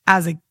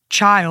as a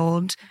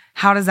child?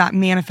 How does that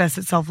manifest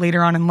itself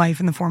later on in life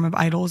in the form of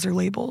idols or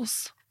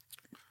labels?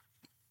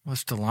 Well,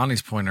 it's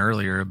Delani's point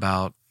earlier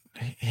about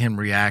him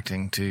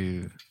reacting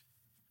to,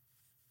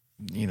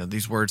 you know,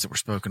 these words that were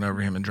spoken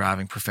over him and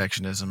driving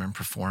perfectionism and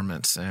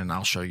performance, and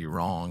I'll show you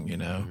wrong, you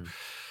know.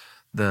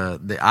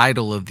 The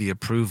idol of the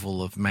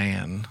approval of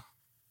man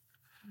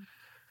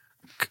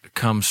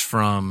comes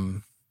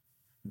from,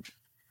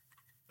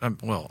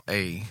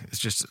 it's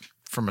just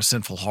from a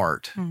sinful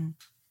heart.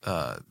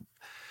 But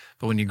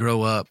when you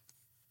grow up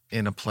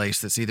in a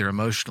place that's either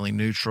emotionally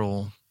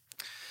neutral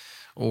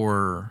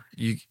or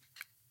you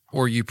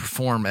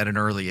perform at an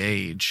early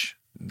age,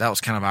 that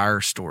was kind of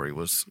our story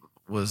was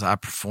I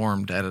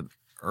performed at an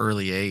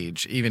early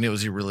age, even it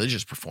was a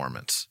religious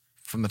performance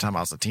from the time I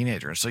was a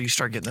teenager. And so you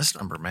start getting this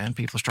number, man.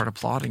 People start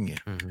applauding you.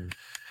 And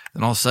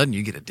all of a sudden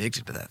you get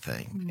addicted to that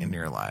thing. And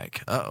you're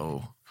like,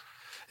 uh-oh.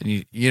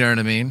 And you know what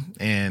I mean?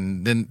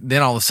 And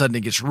then all of a sudden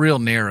it gets real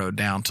narrowed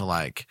down to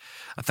like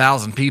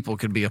 1,000 people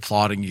could be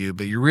applauding you,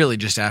 but you're really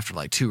just after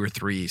like two or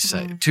three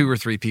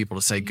people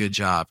to say, good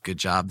job,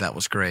 that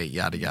was great,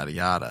 yada, yada,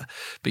 yada.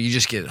 But you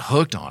just get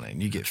hooked on it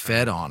and you get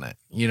fed on it.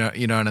 You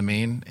know what I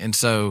mean? And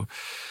so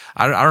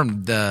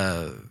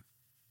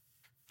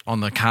on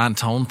the kind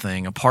tone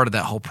thing, a part of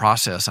that whole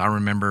process, I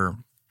remember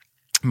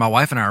my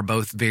wife and I are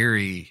both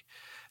very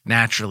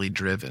naturally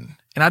driven.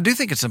 And I do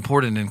think it's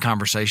important in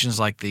conversations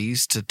like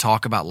these to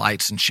talk about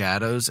lights and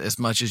shadows as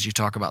much as you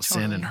talk about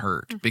sin and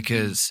hurt,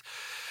 because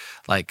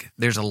like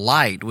there's a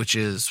light, which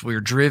is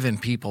we're driven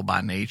people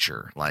by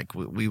nature. Like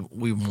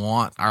we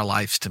want our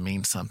lives to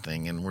mean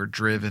something, and we're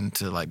driven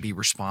to like be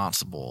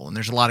responsible, and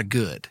there's a lot of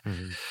good.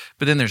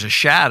 But then there's a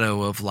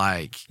shadow of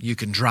like you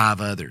can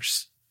drive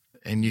others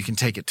and you can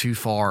take it too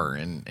far,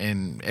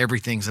 and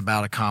everything's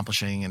about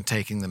accomplishing and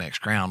taking the next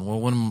ground. Well,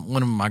 when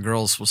one of my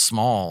girls was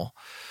small,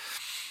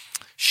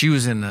 she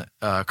was in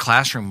a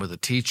classroom with a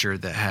teacher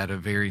that had a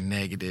very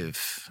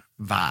negative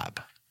vibe,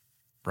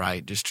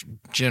 right? Just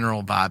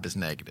general vibe is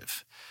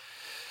negative.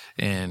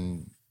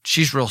 And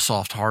she's real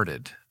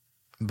soft-hearted,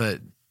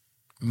 but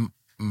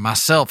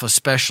myself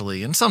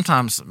especially, and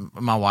sometimes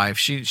my wife,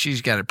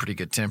 she's got it pretty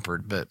good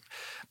tempered, but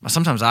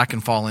sometimes I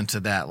can fall into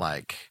that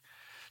like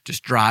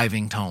just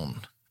driving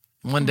tone.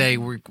 One day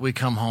we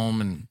come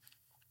home and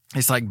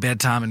it's like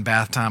bedtime and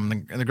bath time,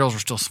 and the girls are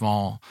still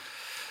small,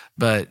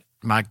 but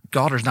my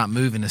daughter's not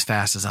moving as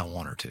fast as I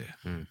want her to.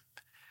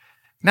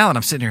 Now that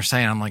I'm sitting here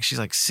saying, I'm like, she's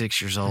like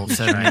 6 years old,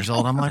 7 years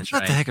old. I'm like,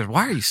 what the heck?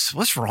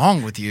 What's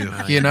wrong with you?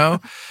 You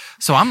know?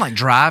 So I'm like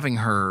driving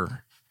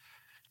her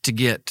to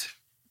get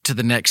to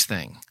the next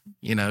thing,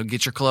 you know,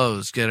 get your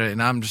clothes, get it.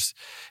 And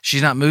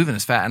she's not moving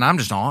as fast, and I'm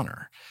just on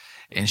her.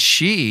 And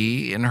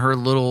she, in her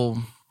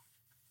little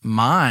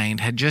mind,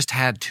 had just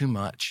had too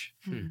much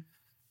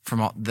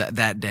from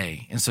that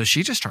day. And so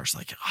she just starts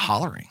like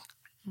hollering.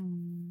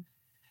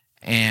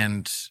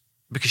 And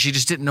because she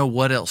just didn't know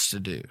what else to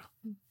do.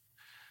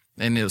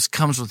 And it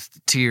comes with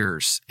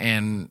tears,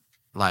 and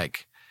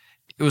like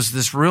it was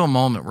this real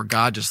moment where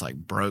God just like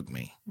broke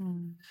me.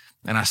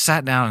 And I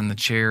sat down in the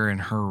chair in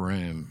her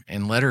room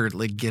and let her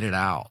like get it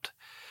out.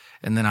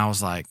 And then I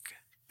was like,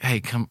 hey,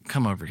 come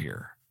over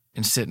here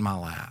and sit in my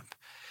lap.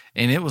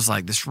 And it was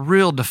like this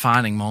real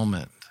defining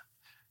moment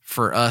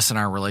for us in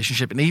our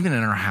relationship, and even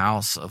in our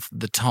house, of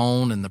the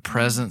tone and the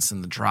presence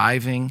and the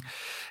driving.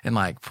 And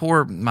like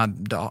poor my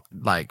dog,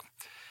 like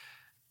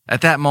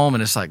at that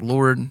moment, it's like,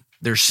 Lord,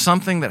 there's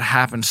something that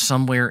happened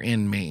somewhere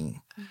in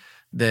me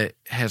that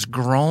has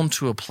grown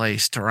to a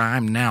place to where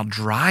I'm now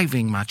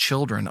driving my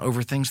children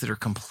over things that are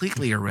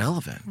completely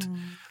irrelevant.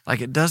 Like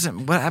it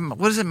doesn't, what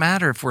does it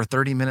matter if we're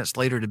 30 minutes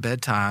later to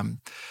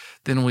bedtime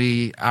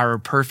than our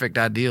perfect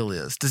ideal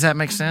is? Does that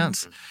make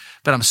sense?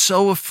 But I'm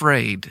so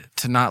afraid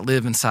to not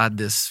live inside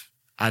this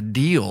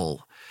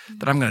ideal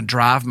that I'm going to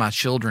drive my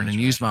children and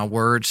use my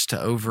words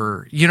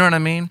to you know what I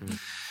mean?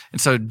 And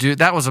so,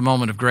 that was a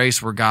moment of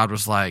grace where God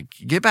was like,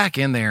 get back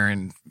in there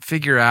and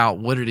figure out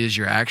what it is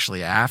you're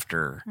actually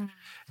after. And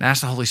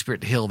ask the Holy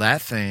Spirit to heal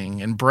that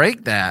thing and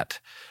break that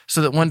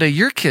so that one day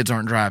your kids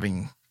aren't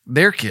driving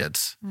their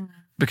kids.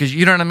 Because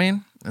you know what I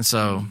mean? And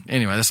so,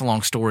 anyway, that's a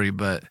long story,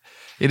 but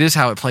it is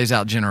how it plays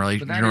out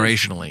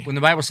generationally. When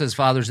the Bible says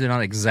fathers do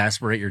not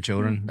exasperate your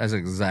children, that's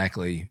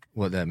exactly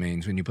what that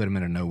means when you put them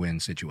in a no-win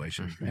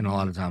situation. And a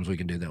lot of times we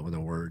can do that with our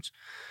words.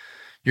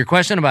 Your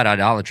question about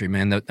idolatry,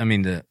 man,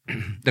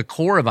 the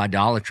core of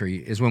idolatry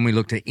is when we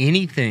look to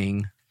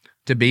anything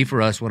to be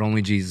for us what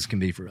only Jesus can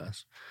be for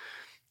us.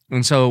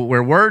 And so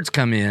where words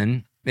come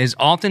in is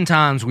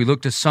oftentimes we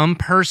look to some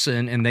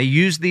person and they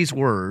use these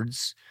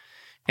words,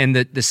 and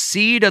the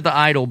seed of the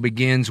idol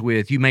begins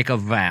with you make a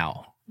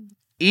vow,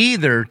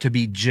 either to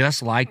be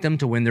just like them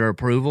to win their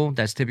approval,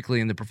 that's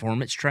typically in the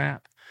performance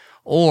trap,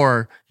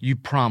 or you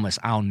promise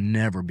I'll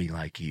never be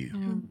like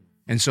you.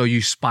 And so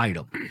you spite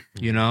them,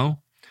 you know?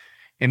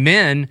 And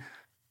then,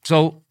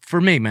 so for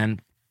me,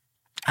 man,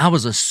 I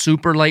was a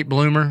super late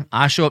bloomer.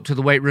 I show up to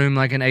the weight room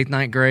like in 8th,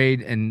 9th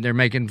grade, and they're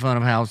making fun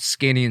of how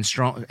skinny and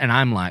strong. And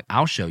I'm like,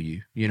 I'll show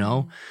you, you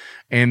know?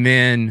 And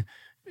then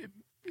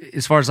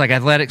as far as like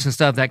athletics and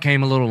stuff, that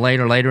came a little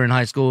later in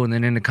high school and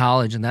then into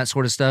college and that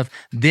sort of stuff.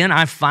 Then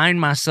I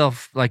find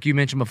myself, like you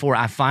mentioned before,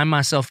 I find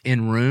myself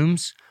in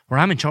rooms where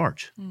I'm in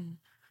charge.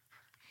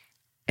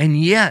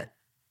 And yet,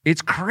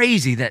 it's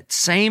crazy that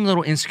same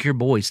little insecure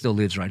boy still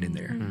lives right in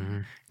there.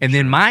 And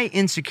then my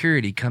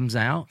insecurity comes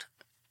out,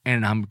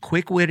 and I'm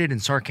quick-witted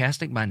and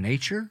sarcastic by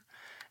nature.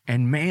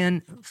 And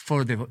man,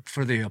 for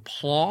the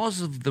applause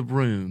of the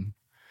room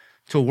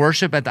to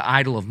worship at the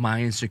idol of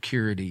my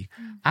insecurity,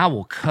 I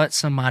will cut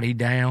somebody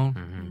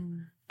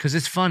down because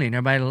it's funny and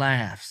everybody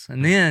laughs.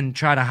 And then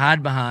try to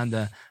hide behind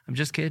I'm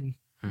just kidding.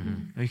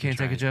 You can't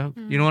take a joke.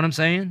 You know what I'm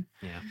saying?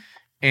 Yeah.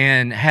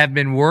 And have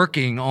been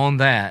working on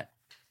that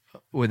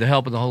with the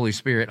help of the Holy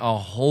Spirit a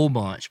whole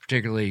bunch,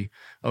 particularly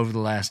over the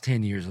last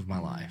 10 years of my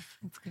life.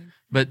 That's good.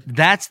 But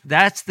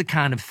that's the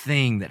kind of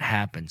thing that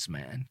happens,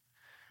 man.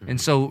 And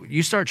so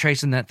you start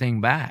tracing that thing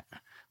back.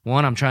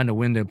 One, I'm trying to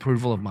win the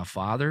approval of my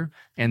father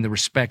and the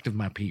respect of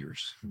my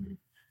peers.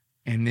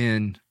 And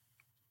then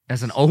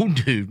as an old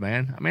dude,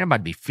 man, I mean, I'm about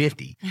to be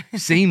 50.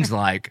 Seems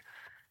like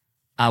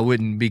I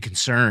wouldn't be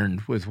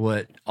concerned with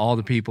what all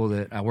the people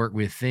that I work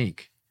with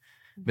think.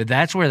 But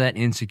that's where that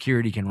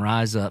insecurity can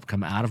rise up,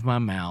 come out of my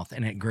mouth,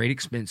 and at great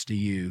expense to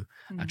you,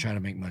 I try to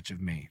make much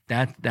of me.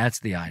 That's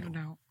the idol.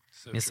 No.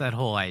 It's that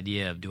whole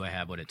idea of, do I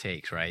have what it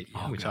takes, right?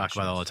 Oh, we gosh, talk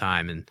about it all the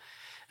time.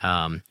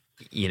 And,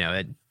 you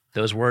know,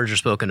 those words are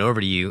spoken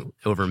over to you,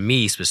 over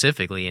me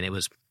specifically, and it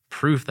was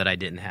proof that I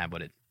didn't have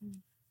what it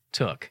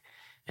took.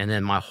 And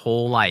then my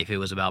whole life, it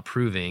was about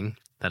proving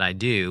that I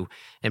do,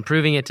 and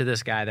proving it to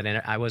this guy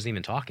that I wasn't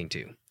even talking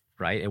to,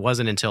 right? It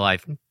wasn't until I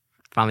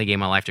finally gave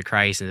my life to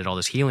Christ and did all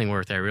this healing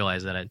work that I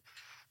realized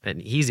that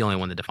he's the only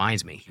one that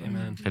defines me.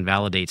 Amen. And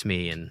validates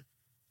me and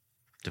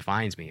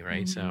defines me,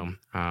 right? So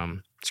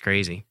it's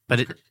crazy,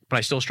 but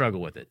I still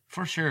struggle with it.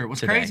 For sure.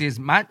 What's today. crazy is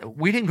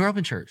we didn't grow up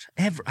in church.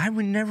 Ever. I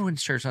would never went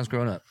to church when I was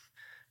growing up.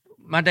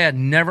 My dad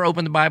never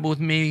opened the Bible with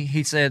me.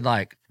 He said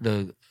like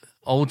the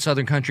old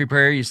Southern country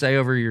prayer you say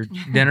over your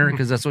dinner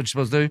because that's what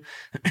you're supposed to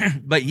do.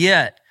 But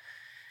yet,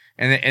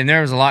 and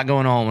there was a lot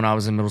going on when I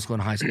was in middle school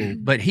and high school,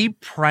 but he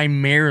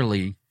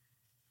primarily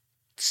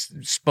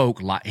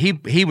spoke like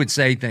he would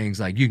say things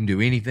like you can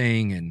do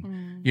anything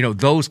and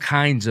those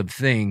kinds of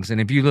things. And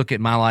if you look at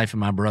my life and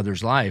my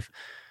brother's life,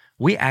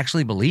 we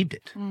actually believed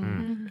it.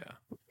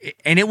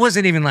 And it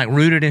wasn't even like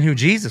rooted in who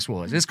Jesus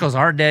was. It's because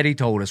our daddy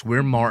told us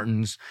we're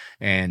Martins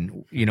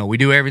and we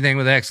do everything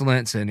with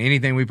excellence and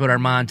anything we put our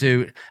mind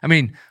to. I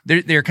mean,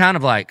 they're kind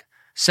of like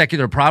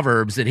secular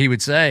proverbs that he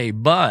would say,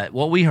 but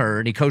what we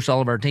heard, he coached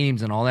all of our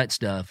teams and all that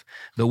stuff,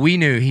 but we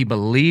knew he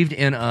believed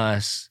in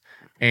us.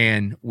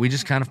 And we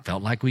just kind of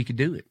felt like we could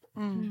do it.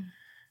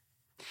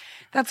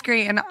 That's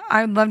great. And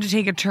I'd love to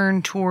take a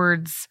turn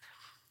towards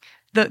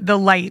the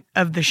light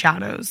of the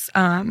shadows,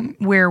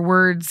 where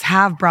words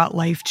have brought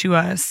life to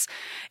us.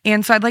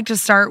 And so I'd like to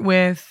start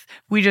with,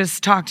 we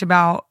just talked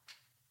about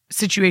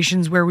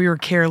situations where we were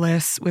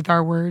careless with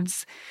our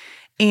words.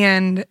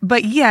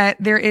 But yet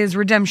there is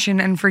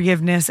redemption and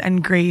forgiveness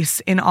and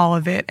grace in all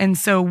of it. And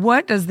so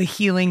what does the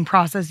healing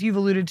process, you've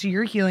alluded to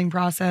your healing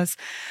process.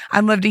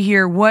 I'd love to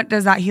hear, what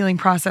does that healing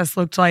process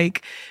look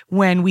like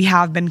when we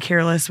have been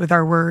careless with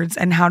our words,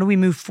 and how do we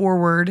move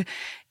forward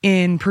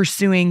in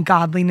pursuing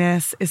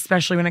godliness,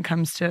 especially when it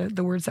comes to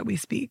the words that we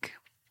speak?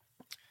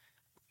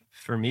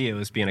 For me, it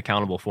was being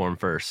accountable for them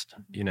first,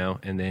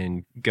 and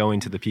then going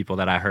to the people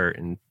that I hurt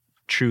and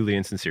truly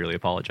and sincerely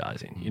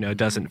apologizing. It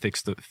doesn't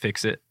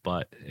fix it,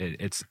 but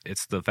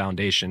it's the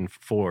foundation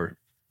for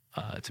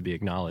to be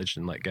acknowledged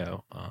and let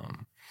go.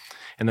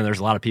 And then there's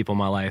a lot of people in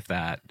my life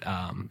that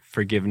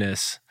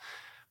forgiveness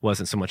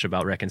wasn't so much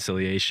about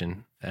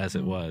reconciliation as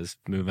it was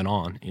moving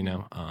on.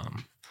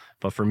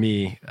 But for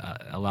me,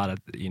 a lot of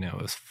it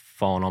was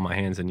falling on my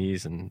hands and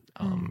knees and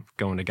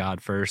going to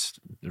God first,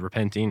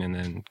 repenting, and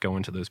then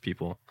going to those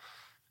people.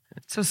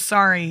 So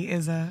sorry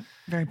is a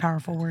very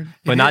powerful word.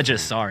 But not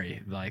just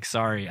sorry. Like,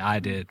 sorry, I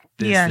did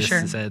this, sure.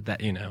 and said that,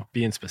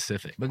 being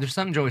specific. But there's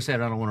something Joey said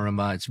I don't want to run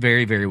by. It's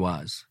very, very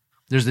wise.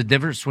 There's a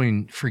difference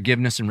between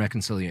forgiveness and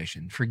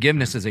reconciliation.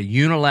 Forgiveness is a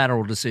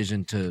unilateral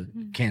decision to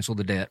cancel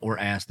the debt or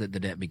ask that the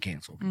debt be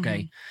canceled,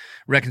 okay?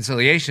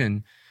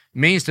 Reconciliation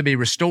means to be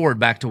restored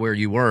back to where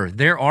you were.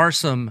 There are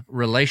some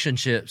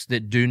relationships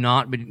that do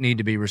not need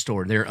to be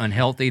restored. They're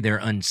unhealthy, they're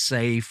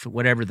unsafe,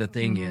 whatever the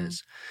thing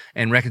is.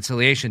 And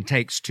reconciliation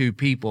takes two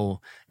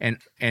people,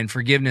 and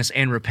forgiveness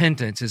and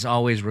repentance is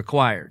always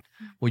required.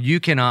 Well,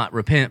 you cannot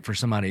repent for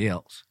somebody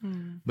else,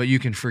 but you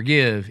can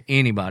forgive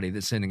anybody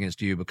that's sinned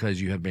against you because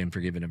you have been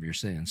forgiven of your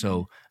sin.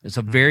 So it's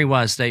a very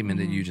wise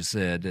statement that you just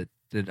said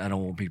that I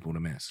don't want people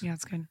to miss. Yeah,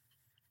 it's good.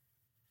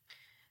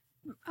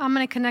 I'm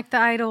going to connect the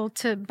idol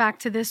back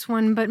to this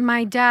one, but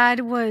my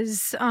dad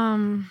was,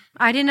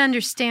 I didn't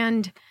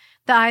understand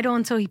the idol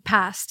until he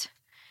passed.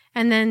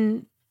 And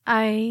then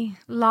I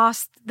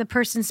lost the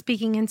person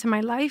speaking into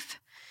my life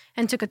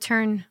and took a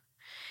turn.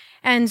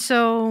 And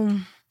so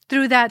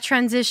through that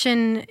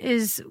transition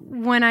is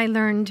when I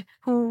learned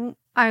who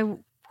I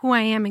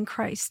am in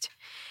Christ.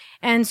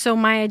 And so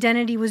my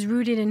identity was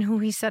rooted in who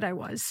he said I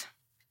was.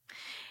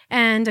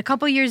 And a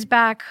couple years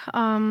back,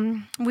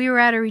 we were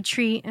at a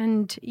retreat,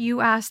 and you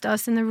asked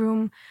us in the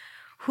room,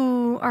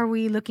 who are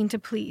we looking to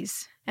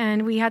please?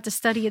 And we had to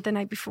study it the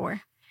night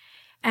before.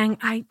 And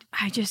I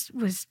just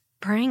was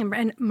praying,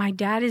 and my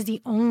dad is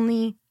the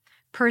only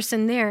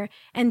person there.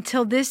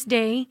 Until this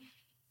day,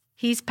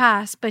 he's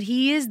passed, but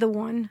he is the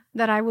one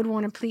that I would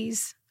want to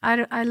please.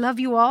 I love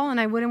you all, and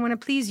I wouldn't want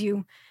to please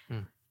you.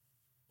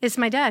 It's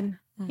my dad,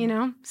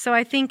 So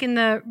I think in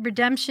the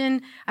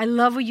redemption, I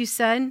love what you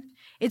said.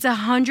 It's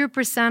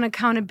 100%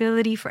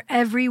 accountability for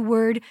every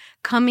word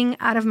coming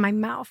out of my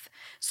mouth.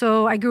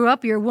 So I grew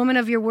up, you're a woman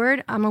of your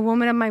word. I'm a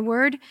woman of my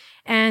word.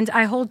 And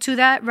I hold to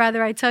that.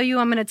 Rather I tell you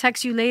I'm going to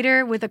text you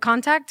later with a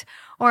contact,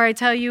 or I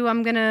tell you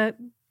I'm going to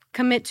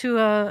commit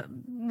to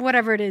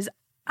whatever it is.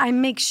 I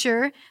make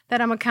sure that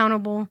I'm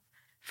accountable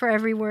for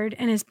every word,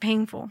 and it's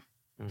painful.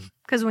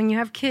 Because when you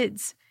have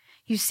kids,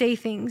 you say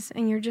things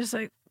and you're just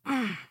like,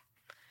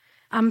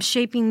 I'm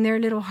shaping their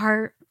little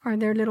heart or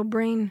their little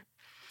brain.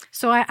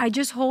 So I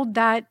just hold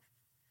that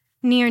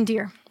near and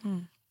dear.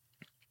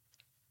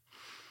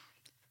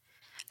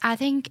 I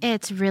think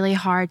it's really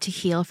hard to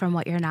heal from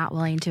what you're not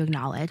willing to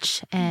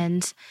acknowledge.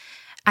 And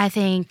I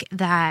think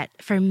that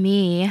for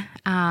me,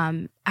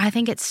 I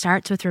think it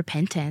starts with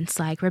repentance,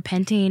 like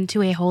repenting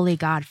to a holy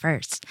God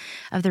first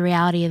of the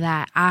reality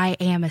that I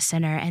am a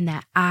sinner and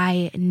that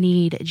I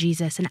need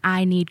Jesus and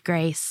I need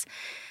grace.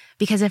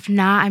 Because if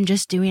not, I'm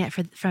just doing it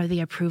for the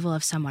approval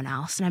of someone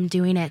else, and I'm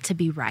doing it to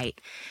be right.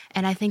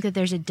 And I think that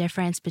there's a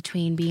difference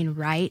between being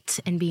right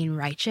and being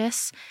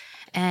righteous.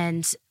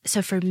 And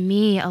so for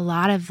me, a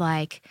lot of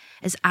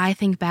as I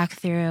think back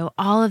through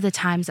all of the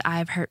times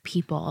I've hurt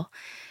people,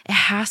 it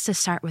has to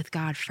start with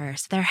God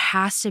first. There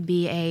has to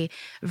be a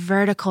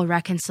vertical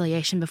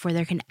reconciliation before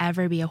there can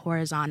ever be a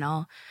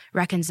horizontal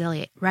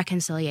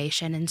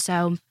reconciliation. And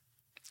so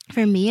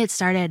for me, it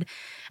started,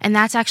 and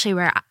that's actually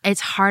where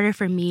it's harder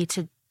for me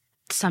to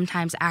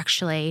sometimes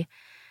actually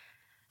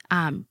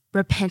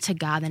repent to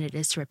God than it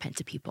is to repent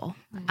to people.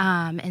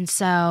 And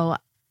so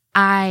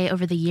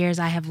over the years,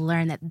 I have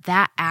learned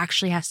that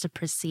actually has to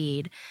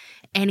precede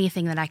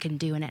anything that I can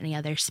do in any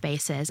other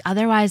spaces.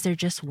 Otherwise, they're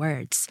just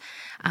words.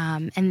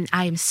 And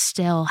I am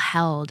still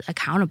held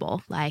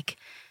accountable,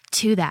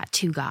 to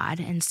God.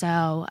 And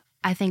so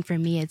I think for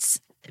me,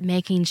 it's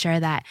making sure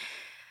that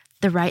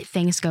the right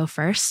things go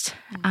first,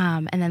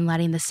 and then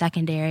letting the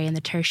secondary and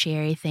the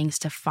tertiary things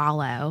to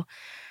follow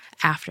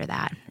after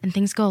that. And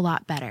things go a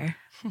lot better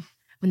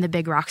when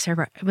the rocks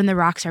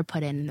are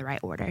put in the right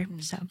order.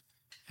 So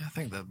I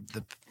think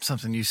the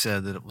something you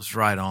said that it was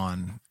right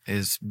on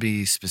is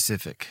be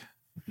specific.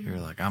 You're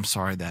like, I'm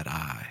sorry that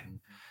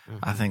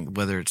I think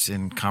whether it's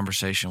in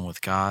conversation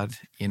with God,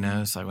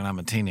 it's like when I'm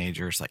a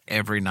teenager, it's like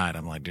every night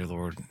I'm like, dear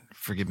Lord,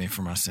 forgive me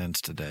for my sins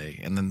today.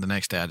 And then the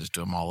next day I just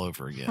do them all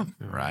over again.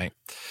 Right.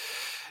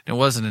 It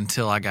wasn't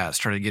until I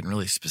started getting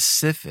really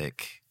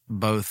specific,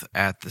 both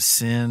at the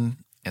sin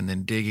and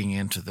then digging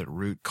into the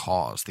root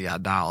cause, the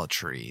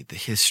idolatry, the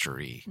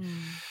history.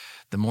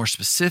 The more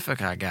specific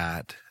I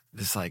got,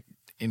 it's like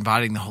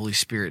inviting the Holy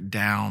Spirit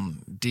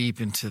down deep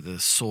into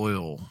the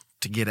soil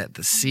to get at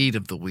the seed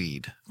of the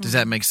weed. Does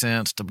that make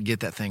sense? To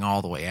get that thing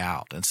all the way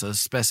out. And so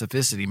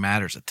specificity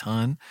matters a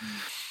ton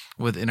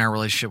in our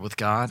relationship with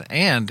God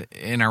and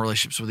in our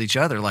relationships with each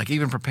other. Like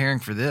even preparing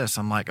for this,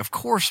 I'm like, of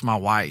course my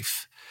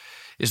wife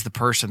is the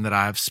person that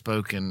I've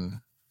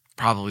spoken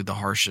probably the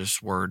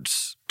harshest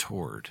words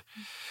toward.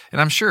 And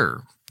I'm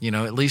sure,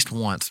 at least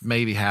once,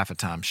 maybe half a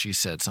time she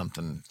said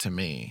something to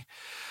me.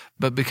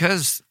 But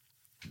because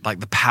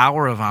the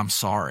power of I'm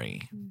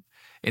sorry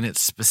and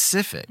it's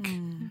specific,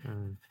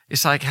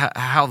 it's like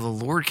how the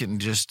Lord can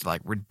just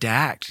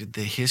redact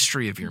the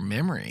history of your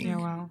memory. Yeah,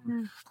 wow.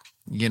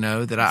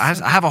 That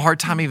I have a hard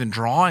time even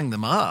drawing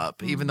them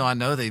up, even though I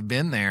know they've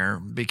been there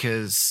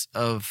because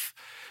of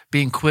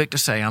being quick to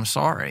say I'm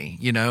sorry,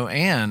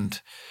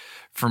 and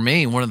for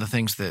me, one of the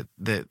things that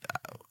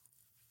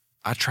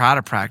I try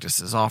to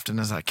practice as often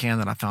as I can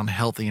that I found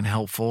healthy and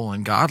helpful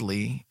and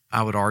godly,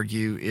 I would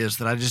argue, is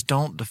that I just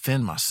don't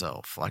defend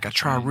myself. I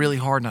try really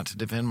hard not to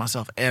defend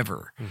myself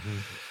ever.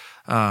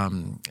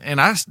 And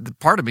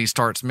part of me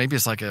starts, maybe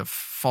it's like a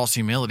false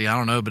humility, I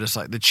don't know, but it's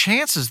like the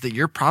chances that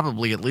you're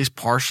probably at least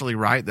partially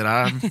right that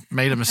I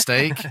made a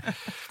mistake,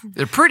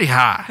 they're pretty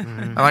high.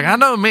 I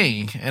know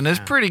me, and there's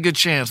pretty good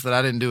chance that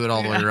I didn't do it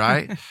all the way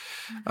right.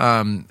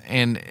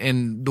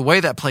 And the way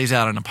that plays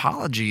out in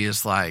apology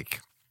is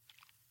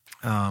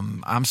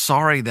I'm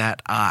sorry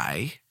that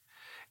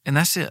and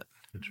that's it.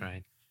 That's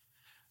right.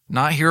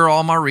 Not here are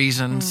all my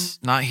reasons.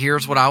 Not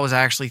here's what I was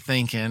actually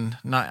thinking.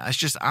 It's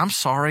just, I'm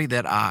sorry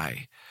that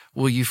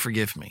will you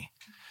forgive me?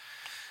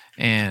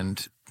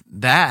 And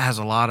that has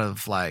a lot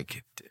of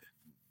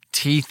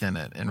teeth in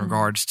it in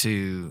regards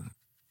to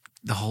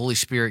the Holy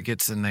Spirit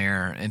gets in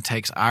there and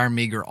takes our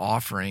meager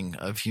offering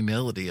of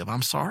humility of,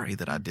 I'm sorry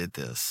that I did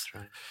this.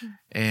 That's right.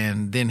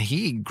 And then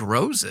he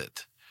grows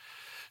it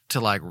to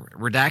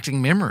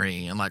redacting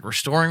memory and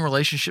restoring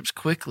relationships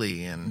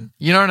quickly. And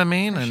you know what I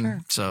mean?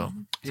 And so.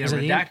 Yeah,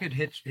 redacted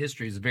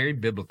history is very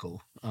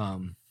biblical.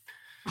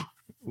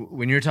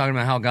 When you're talking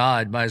about how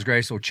God, by his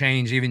grace, will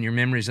change even your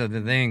memories of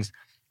the things,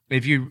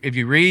 if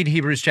you read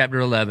Hebrews chapter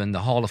 11, the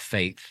Hall of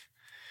Faith,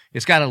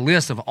 it's got a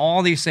list of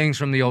all these things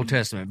from the Old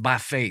Testament. By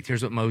faith,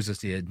 here's what Moses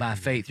did. By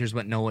faith, here's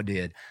what Noah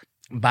did.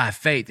 By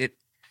faith.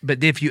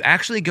 But if you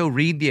actually go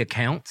read the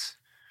accounts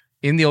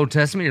in the Old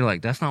Testament, you're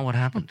like, that's not what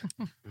happened.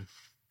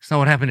 It's not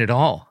what happened at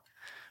all.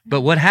 But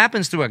what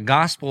happens through a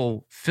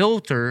gospel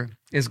filter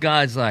is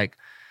God's like,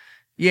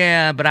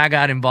 yeah, but I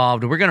got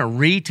involved. We're going to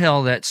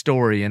retell that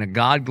story in a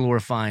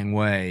God-glorifying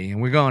way.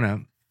 And we're going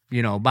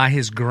to, by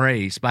his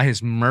grace, by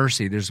his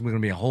mercy, there's going to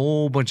be a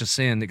whole bunch of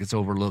sin that gets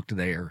overlooked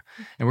there.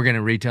 And we're going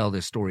to retell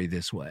this story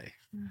this way.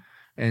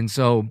 And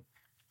so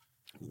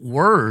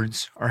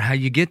words are how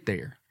you get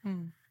there.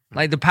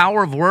 The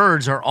power of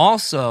words are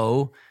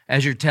also,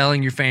 as you're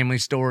telling your family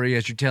story,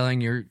 as you're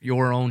telling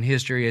your own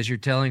history, as you're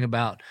telling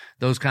about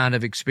those kind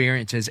of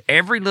experiences,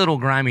 every little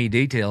grimy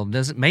detail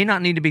may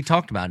not need to be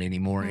talked about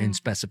anymore in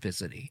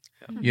specificity.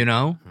 I mean,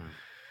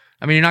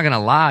 you're not going to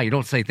lie. You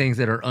don't say things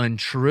that are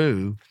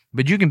untrue,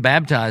 But you can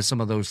baptize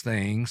some of those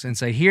things and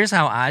say, here's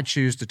how I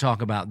choose to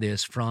talk about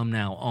this from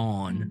now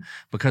on,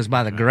 because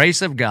by the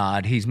grace of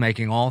God, he's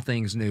making all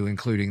things new,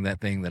 including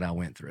that thing that I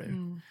went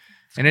through.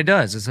 And it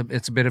does.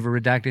 It's a bit of a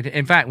redacted.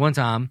 In fact, one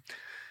time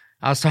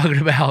I was talking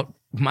about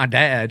my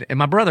dad, and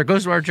my brother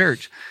goes to our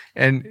church,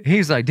 and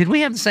he's like, did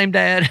we have the same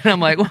dad? And I'm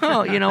like,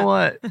 well, you know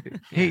what?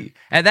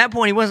 At that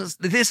point, he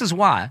wasn't. This is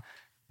why.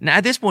 Now,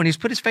 at this point, he's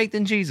put his faith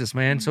in Jesus,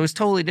 man. So it's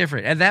totally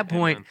different. At that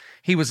point,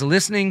 he was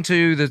listening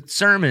to the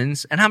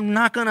sermons, and I'm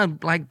not going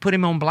to like put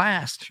him on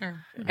blast.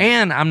 Sure.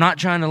 And I'm not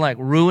trying to like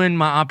ruin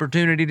my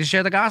opportunity to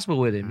share the gospel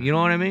with him. You know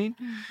what I mean?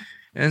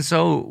 And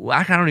so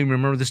I don't even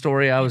remember the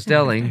story I was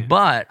telling,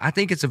 but I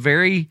think it's a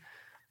very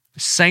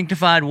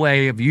sanctified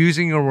way of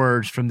using your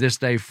words from this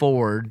day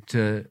forward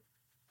to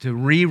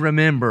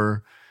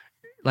remember,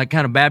 like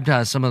kind of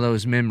baptize some of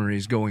those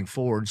memories going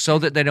forward so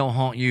that they don't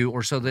haunt you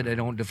or so that they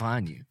don't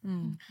define you.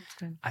 That's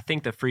good. I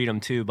think the freedom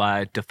too,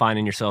 by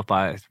defining yourself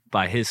by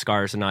his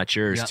scars and not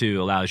yours,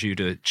 too, allows you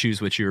to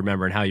choose what you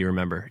remember and how you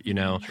remember. You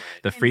know,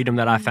 the freedom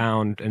that I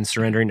found in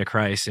surrendering to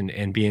Christ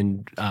and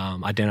being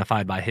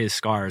identified by his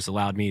scars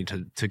allowed me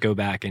to go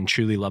back and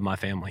truly love my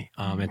family,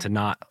 and to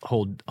not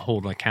hold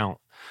an account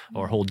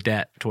or hold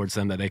debt towards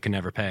them that they can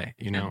never pay.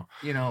 You know,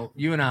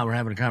 you and I were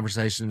having a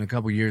conversation a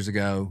couple years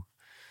ago,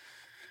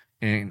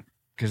 and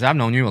because I've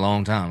known you a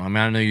long time. I mean,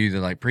 I knew you the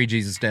like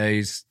pre-Jesus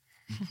days.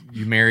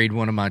 You married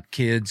one of my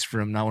kids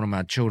from, not one of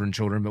my children,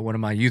 but one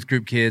of my youth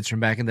group kids from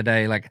back in the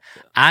day. Like,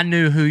 I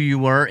knew who you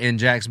were in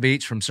Jack's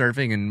Beach from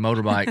surfing and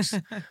motorbikes.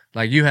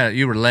 Like,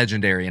 you were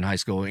legendary in high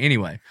school.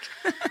 Anyway,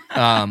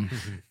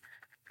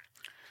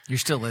 You're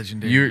still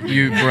legendary.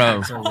 you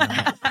bro.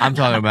 I'm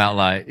talking about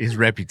like his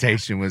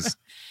reputation was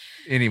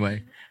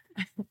anyway.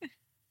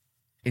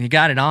 And you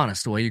got it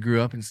honest the way you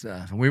grew up and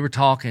stuff. And we were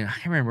talking, I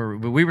can't remember,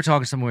 but we were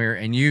talking somewhere,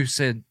 and you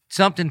said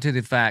something to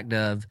the fact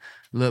of,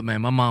 look,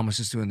 man, my mom was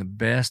just doing the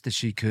best that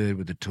she could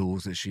with the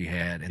tools that she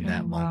had in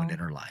that moment in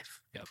her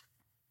life. Yep.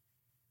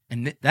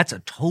 And that's a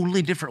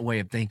totally different way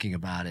of thinking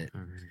about it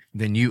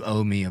than you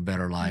owe me a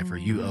better life or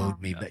you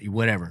owed me,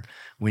 whatever.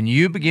 When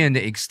you begin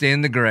to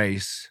extend the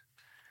grace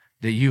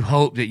that you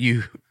hope that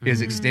you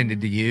is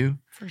extended to you,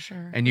 For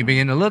sure. and you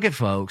begin to look at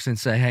folks and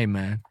say, hey,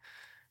 man,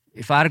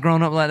 if I'd have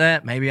grown up like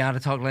that, maybe I'd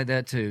have talked like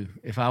that too.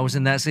 If I was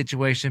in that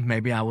situation,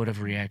 maybe I would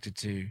have reacted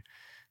too.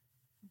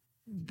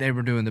 They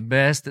were doing the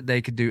best that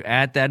they could do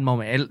at that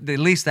moment. At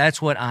least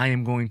that's what I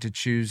am going to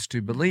choose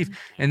to believe.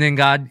 And then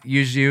God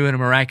used you in a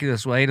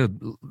miraculous way to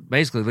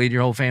basically lead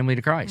your whole family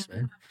to Christ,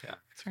 man.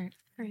 That's right.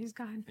 Praise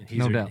God. and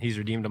No doubt. he's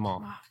redeemed them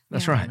all.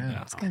 That's right.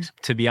 That's good.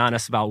 To be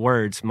honest about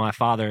words, my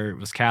father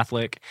was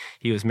Catholic.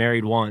 He was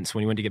married once.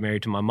 When he went to get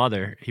married to my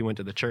mother, he went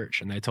to the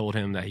church, and they told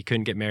him that he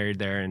couldn't get married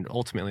there, and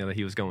ultimately that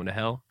he was going to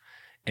hell.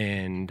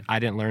 And I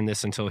didn't learn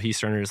this until he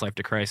surrendered his life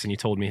to Christ, and he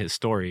told me his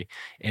story.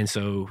 And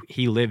so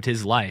he lived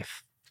his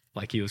life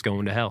like he was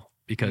going to hell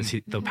because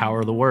the power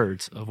of the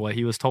words of what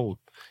he was told.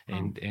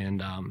 And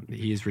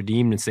he is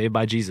redeemed and saved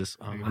by Jesus.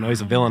 I know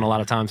he's a villain a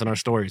lot of times in our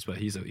stories, but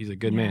he's a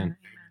good man.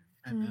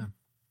 Amen.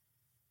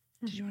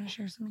 Did you want to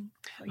share something?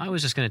 I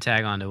was just going to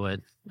tag on to what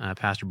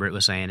Pastor Britt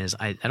was saying. Is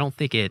I don't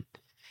think it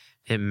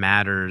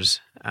matters.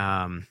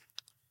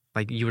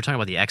 Like you were talking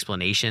about the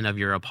explanation of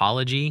your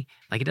apology.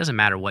 Like it doesn't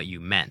matter what you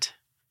meant.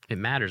 It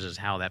matters is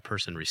how that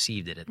person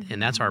received it,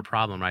 and that's our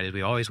problem, right? Is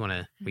we always want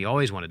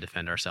to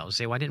defend ourselves.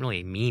 Say, well, I didn't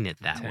really mean it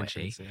that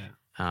way.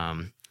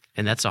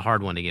 And that's a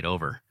hard one to get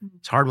over.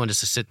 It's a hard one just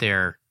to sit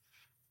there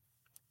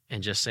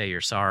and just say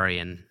you're sorry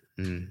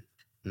and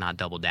not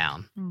double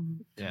down.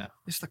 Yeah.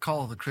 It's the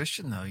call of the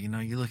Christian, though. You know,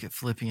 you look at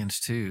Philippians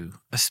 2,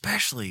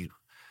 especially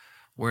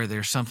where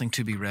there's something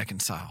to be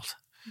reconciled,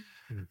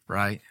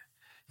 right?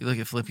 You look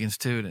at Philippians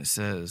 2 and it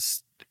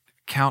says,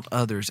 count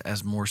others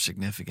as more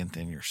significant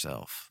than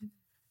yourself.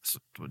 That's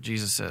what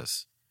Jesus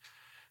says.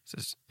 It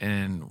says,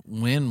 and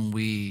when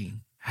we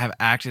have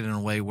acted in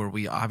a way where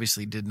we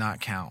obviously did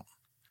not count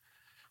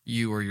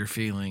you or your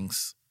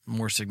feelings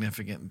more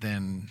significant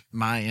than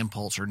my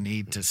impulse or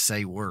need to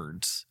say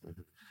words,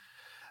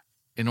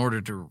 in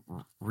order to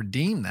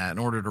redeem that, in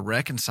order to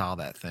reconcile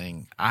that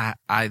thing,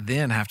 I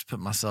then have to put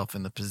myself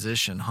in the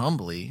position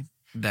humbly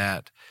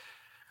that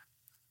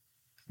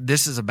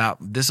this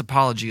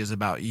apology is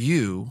about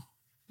you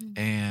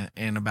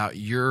and about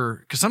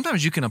because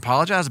sometimes you can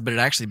apologize, but it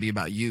actually be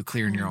about you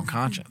clearing your own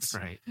conscience.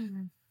 Right.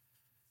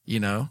 You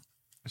know?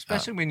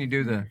 Especially when you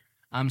do the,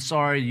 I'm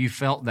sorry you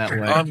felt that way.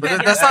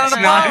 But that's not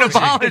an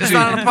apology. It's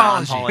not an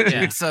apology.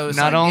 Yeah. So it's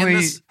not like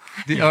only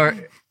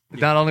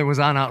not only was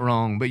I not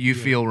wrong, but you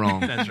feel wrong.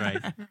 That's right.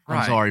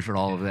 I'm sorry for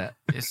all of that.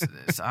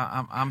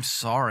 I'm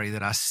sorry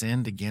that I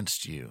sinned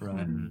against you.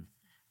 Right.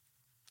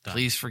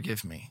 Please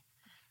forgive me.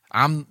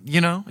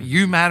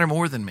 You matter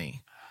more than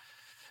me.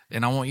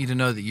 And I want you to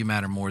know that you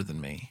matter more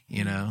than me,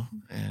 you know?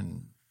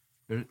 And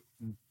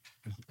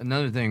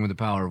another thing with the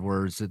power of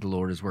words that the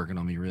Lord is working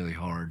on me really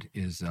hard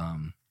is,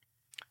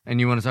 and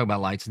you want to talk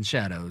about lights and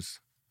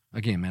shadows.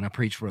 Again, man, I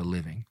preach for a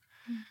living.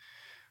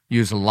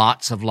 Use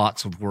lots of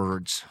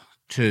words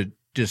to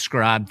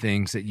describe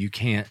things that you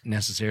can't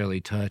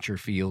necessarily touch or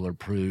feel or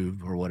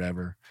prove or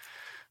whatever.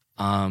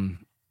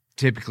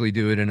 Typically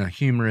do it in a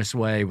humorous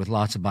way with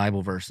lots of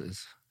Bible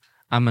verses.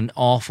 I'm an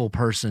awful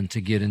person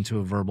to get into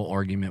a verbal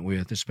argument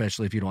with,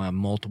 especially if you don't have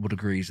multiple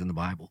degrees in the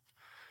Bible.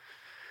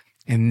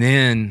 And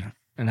then,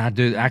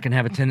 I can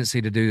have a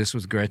tendency to do this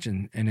with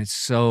Gretchen, and it's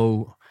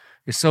so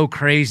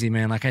crazy,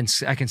 man. Like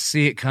I can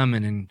see it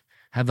coming and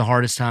have the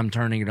hardest time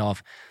turning it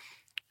off.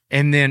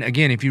 And then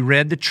again, if you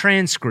read the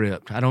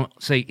transcript, I don't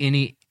say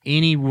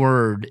any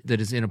word that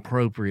is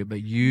inappropriate,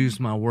 but use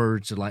my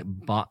words to like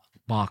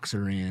box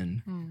her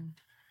in.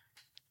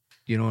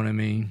 You know what I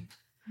mean?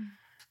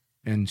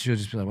 And she'll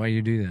just be like, "Why do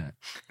you do that?"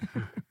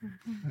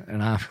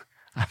 And I'm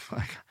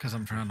like, "Because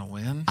I'm trying to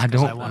win. I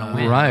don't want to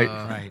win."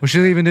 Right. Well,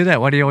 she'll even do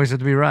that. Why do you always have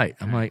to be right?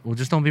 I'm like, well,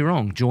 just don't be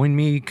wrong. Join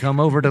me. Come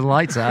over to the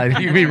light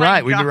side. You be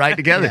right. We be right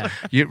together.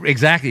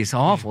 Exactly. It's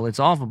awful. It's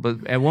awful.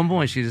 But at one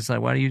point, she's just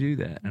like, "Why do you do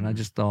that?" And I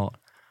just thought,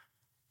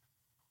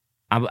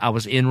 I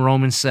was in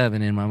Romans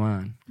 7 in my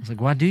mind. I was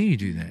like, why do you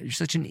do that? You're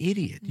such an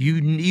idiot. You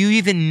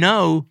even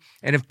know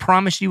and have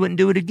promised you wouldn't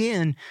do it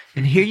again.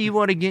 And here you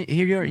are again.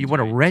 Here you are. You what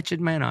a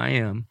wretched man I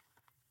am.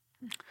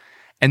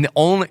 And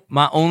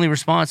my only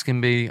response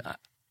can be,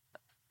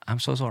 I'm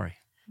so sorry.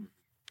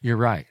 You're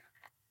right.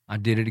 I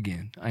did it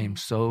again. I am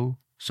so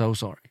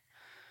sorry.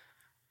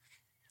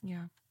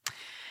 Yeah.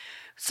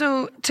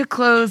 So to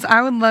close,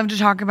 I would love to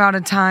talk about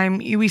a time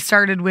we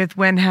started with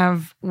when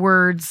have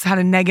words had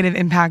a negative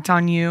impact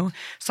on you.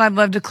 So I'd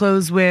love to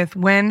close with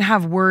when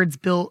have words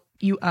built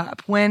you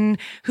up?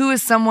 Who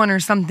is someone or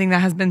something that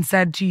has been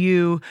said to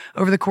you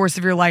over the course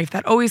of your life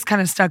that always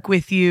kind of stuck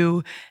with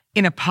you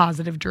in a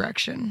positive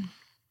direction?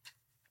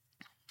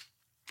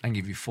 I can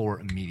give you 4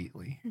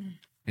 immediately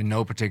in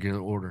no particular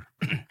order.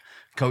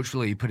 Coach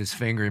Lee put his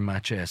finger in my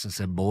chest and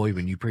said, "Boy,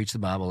 when you preach the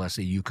Bible, I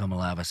see you come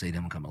alive. I see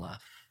them come alive."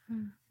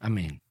 I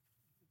mean,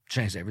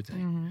 changed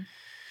everything.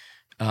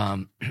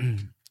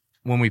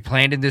 When we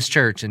planted this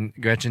church and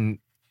Gretchen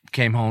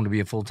came home to be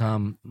a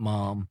full-time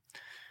mom,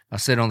 I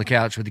sat on the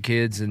couch with the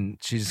kids and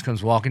she just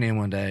comes walking in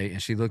one day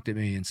and she looked at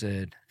me and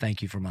said,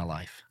 "Thank you for my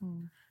life."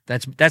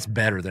 That's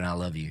better than "I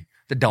love you."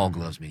 The dog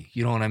loves me.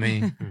 You know what I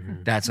mean?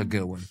 That's a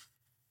good one.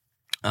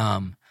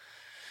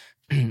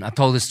 I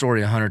told this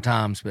story 100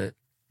 times, but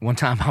one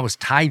time I was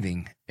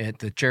tithing at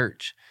the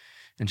church.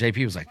 And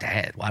JP was like,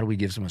 "Dad, why do we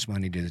give so much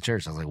money to the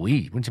church?" I was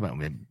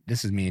like,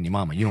 this is me and your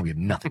mama. You don't give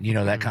nothing. You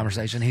know that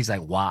conversation? He's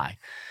like, "Why?"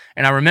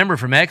 And I remember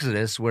from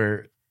Exodus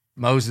where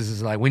Moses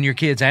is like, when your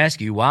kids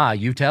ask you why,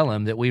 you tell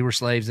them that we were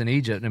slaves in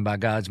Egypt and by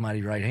God's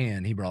mighty right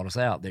hand, he brought us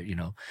out there, you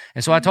know.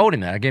 And so I told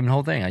him that. I gave him the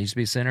whole thing. I used to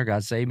be a sinner.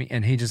 God saved me.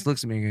 And he just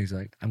looks at me and he's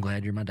like, "I'm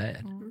glad you're my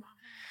dad."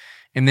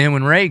 And then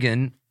when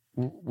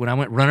I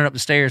went running up the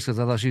stairs because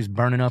I thought she was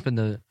burning up in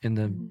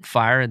the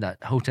fire in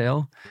that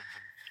hotel.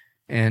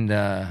 And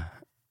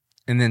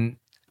then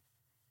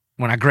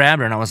when I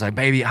grabbed her and I was like,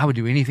 "Baby, I would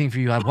do anything for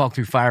you. I'd walk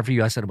through fire for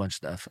you." I said a bunch of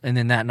stuff. And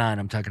then that night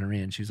I'm tucking her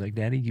in. She was like,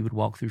 "Daddy, you would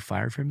walk through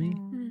fire for me?"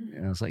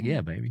 And I was like,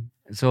 "Yeah, baby."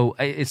 So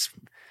it's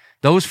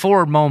those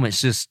 4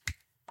 moments just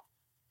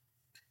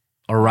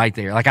are right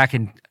there. Like I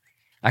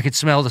could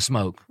smell the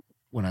smoke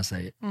when I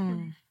say it.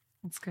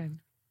 That's good.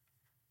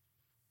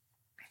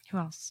 Who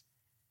else?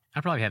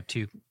 I probably have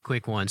 2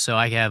 quick ones. So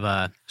I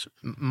have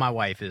my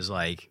wife is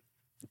like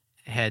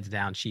heads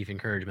down chief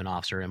encouragement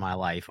officer in my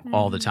life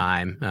all the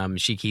time.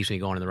 She keeps me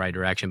going in the right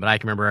direction. But I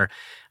can remember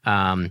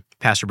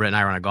Pastor Britt and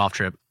I were on a golf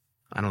trip.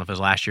 I don't know if it was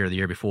last year or the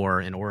year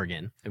before in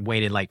Oregon. I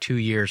waited like 2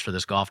 years for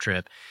this golf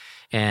trip.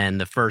 And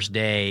the first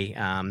day,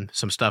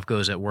 some stuff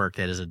goes at work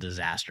that is a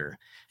disaster.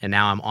 And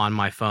now I'm on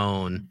my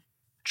phone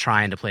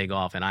trying to play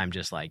golf and I'm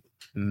just like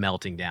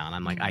melting down.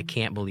 I'm like, I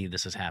can't believe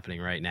this is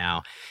happening right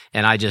now.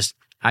 And I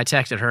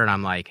texted her and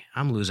I'm like,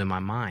 I'm losing my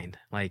mind.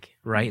 Like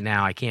right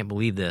now, I can't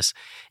believe this.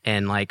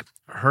 And like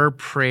her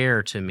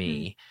prayer to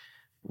me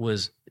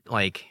was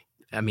like,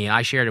 I mean,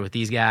 I shared it with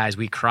these guys.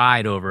 We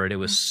cried over it. It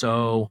was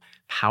so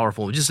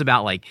powerful. Just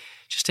about like,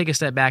 just take a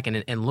step back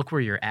and look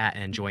where you're at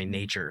and enjoy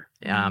nature.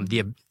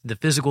 The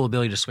physical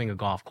ability to swing a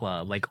golf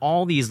club, like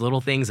all these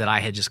little things that I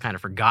had just kind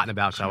of forgotten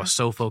about because I was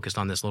so focused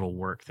on this little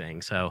work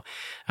thing. So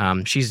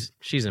she's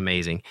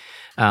amazing.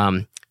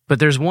 But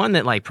there's one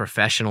that like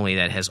professionally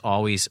that has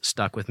always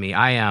stuck with me.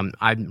 I'm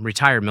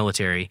retired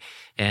military,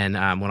 and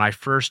when I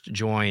first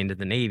joined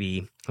the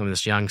Navy, I'm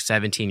this young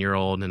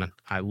 17-year-old, and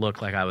I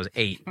looked like I was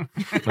 8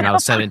 when I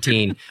was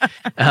 17.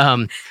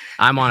 I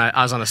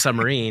was on a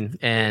submarine,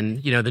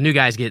 and you know the new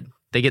guys get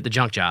the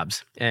junk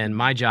jobs, and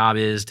my job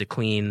is to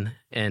clean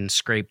and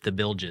scrape the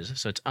bilges.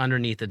 So it's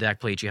underneath the deck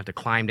plates. You have to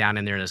climb down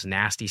in there, this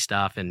nasty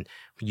stuff, and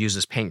use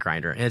this paint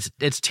grinder. And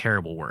it's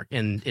terrible work,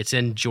 and it's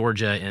in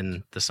Georgia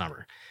in the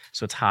summer.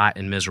 So it's hot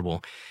and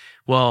miserable.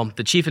 Well,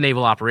 the chief of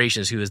naval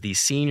operations, who is the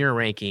senior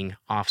ranking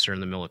officer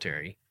in the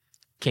military,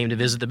 came to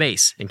visit the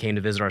base and came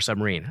to visit our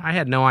submarine. I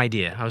had no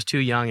idea. I was too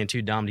young and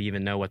too dumb to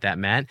even know what that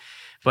meant.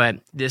 But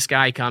this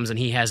guy comes and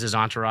he has his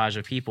entourage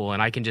of people,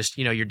 and I can just,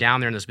 you're down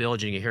there in this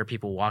bilge and you hear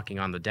people walking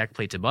on the deck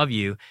plates above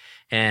you.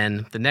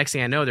 And the next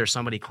thing I know, there's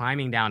somebody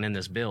climbing down in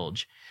this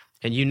bilge.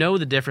 And you know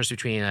the difference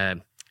between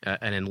a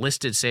an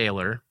enlisted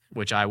sailor,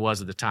 which I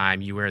was at the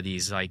time, you wear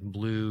these like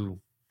blue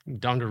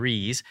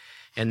dungarees,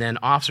 and then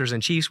officers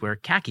and chiefs wear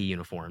khaki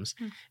uniforms.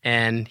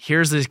 And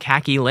here's his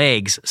khaki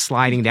legs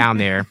sliding down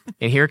there,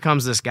 and here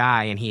comes this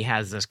guy, and he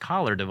has this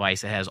collar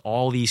device that has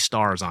all these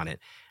stars on it.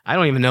 I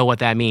don't even know what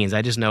that means.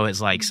 I just know it's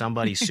like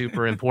somebody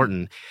super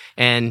important.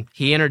 And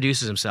he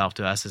introduces himself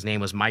to us. His name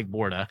was Mike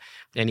Borda,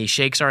 and he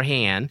shakes our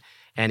hand,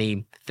 and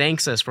he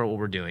thanks us for what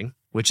we're doing,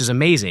 which is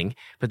amazing.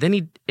 But then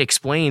he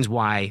explains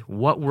why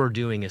what we're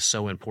doing is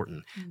so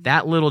important.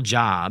 That little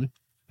job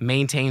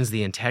maintains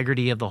the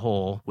integrity of the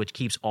hull, which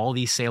keeps all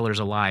these sailors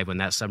alive when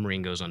that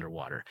submarine goes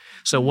underwater.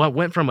 So what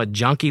went from a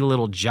junky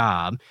little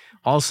job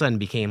all of a sudden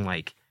became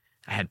like,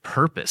 I had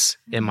purpose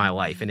in my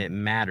life and it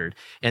mattered.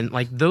 And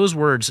like those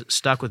words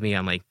stuck with me.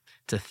 I'm like,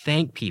 to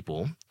thank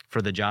people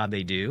for the job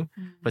they do,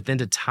 but then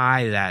to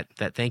tie that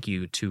thank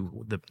you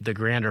to the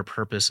grander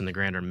purpose and the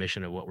grander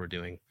mission of what we're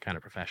doing kind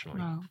of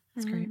professionally. Wow,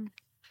 that's great.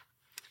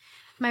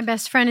 My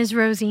best friend is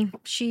Rosie.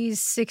 She's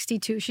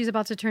 62. She's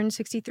about to turn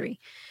 63.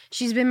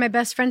 She's been my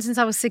best friend since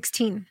I was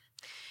 16.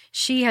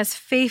 She has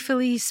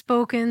faithfully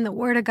spoken the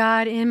word of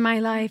God in my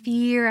life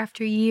year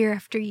after year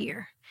after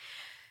year,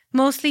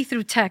 mostly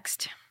through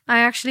text. I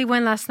actually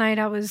went last night.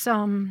 I was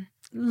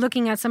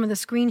looking at some of the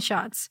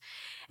screenshots,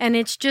 and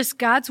it's just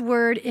God's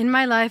word in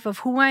my life of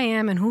who I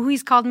am and who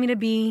he's called me to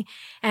be.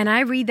 And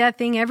I read that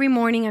thing every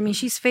morning. I mean,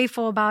 she's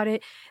faithful about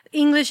it.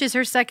 English is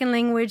her second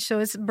language, so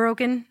it's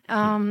broken,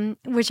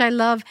 which I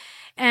love.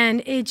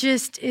 And it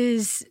just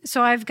is.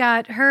 So I've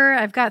got her.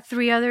 I've got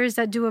 3 others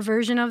that do a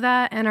version of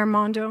that, and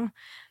Armando.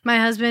 My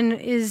husband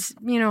is,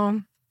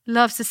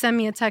 loves to send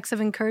me a text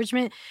of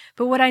encouragement.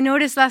 But what I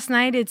noticed last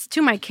night, it's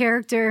to my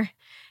character.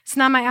 It's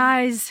not my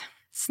eyes.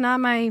 It's not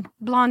my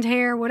blonde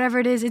hair, whatever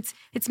it is.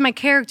 It's my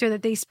character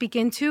that they speak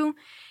into.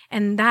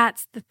 And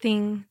that's the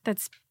thing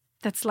that's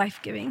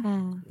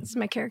life-giving. It's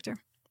my character.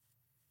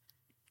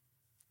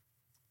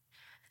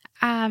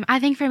 I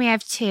think for me, I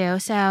have 2.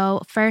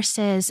 So first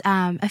is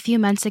a few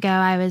months ago,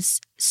 I was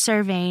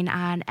serving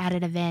at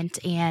an event,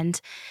 and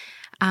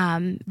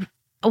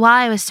while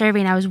I was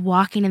serving, I was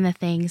walking in the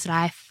things that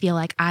I feel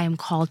like I am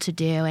called to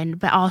do,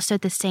 but also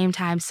at the same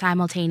time,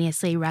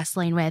 simultaneously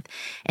wrestling with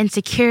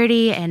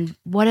insecurity and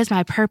what is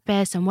my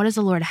purpose and what does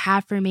the Lord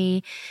have for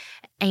me.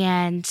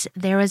 And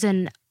there was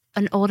an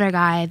older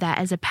guy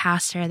that is a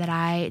pastor that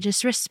I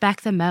just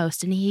respect the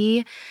most, and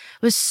he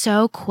was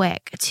so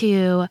quick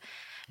to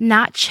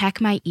not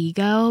check my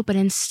ego, but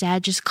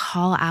instead just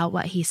call out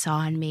what he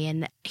saw in me.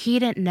 And he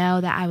didn't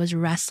know that I was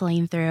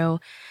wrestling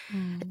through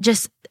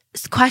just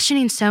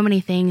questioning so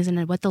many things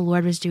and what the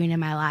Lord was doing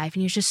in my life.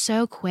 And he was just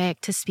so quick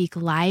to speak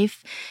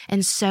life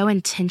and so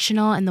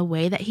intentional in the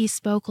way that he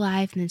spoke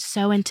life, and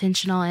so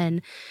intentional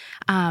in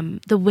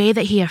the way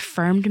that he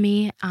affirmed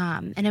me.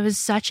 And it was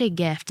such a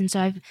gift. And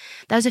so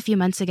that was a few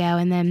months ago.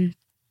 And then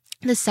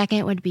the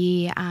second would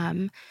be,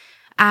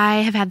 I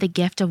have had the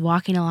gift of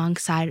walking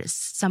alongside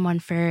someone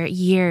for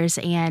years,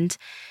 and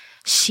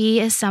she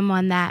is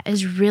someone that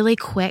is really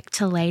quick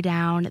to lay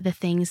down the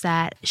things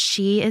that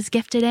she is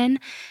gifted in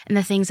and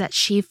the things that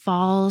she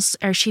feels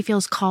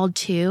called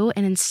to,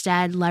 and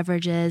instead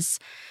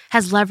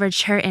has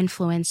leveraged her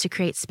influence to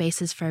create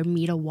spaces for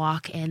me to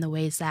walk in the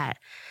ways that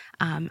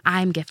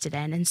I'm gifted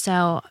in. And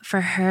so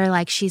for her,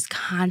 like, she's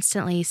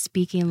constantly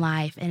speaking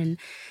life and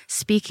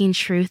speaking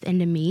truth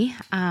into me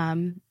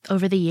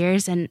over the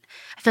years. And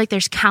I feel like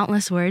there's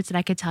countless words that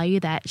I could tell you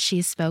that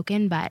she's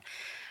spoken, but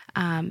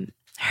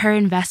her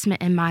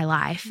investment in my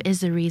life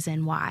is the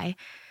reason why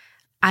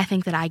I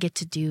think that I get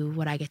to do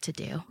what I get to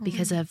do,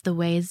 because of the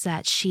ways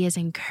that she is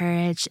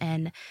encouraged.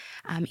 And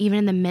even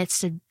in the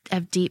midst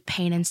of deep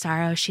pain and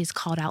sorrow, she's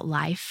called out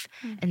life.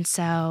 And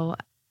so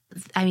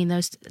I mean,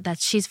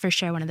 she's for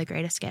sure one of the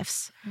greatest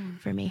gifts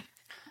for me.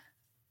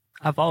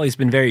 I've always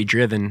been very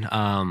driven.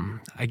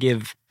 I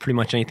give pretty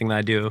much anything that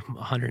I do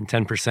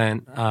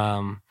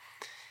 110%.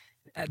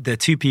 The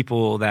 2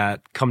 people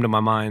that come to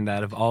my mind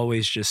that have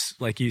always just,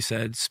 like you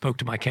said, spoke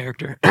to my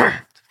character,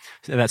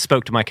 was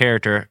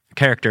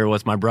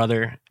my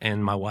brother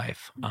and my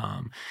wife.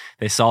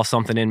 They saw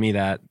something in me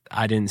that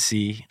I didn't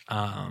see.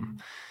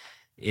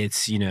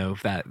 It's,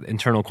 that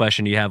internal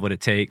question, do you have what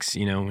it takes?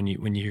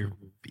 When you're,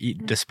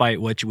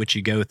 despite what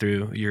you go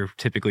through, you're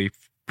typically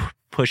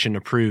pushing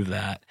to prove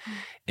that.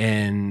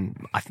 And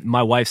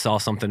my wife saw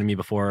something in me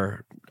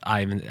before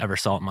I even ever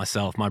saw it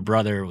myself. My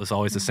brother was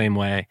always the same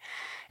way.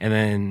 And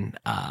then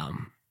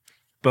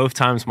both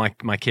times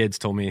my kids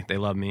told me they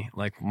love me.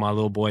 Like my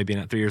little boy being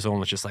at 3 years old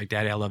was just like,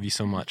 "Daddy, I love you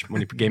so much."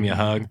 When he gave me a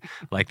hug,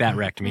 like that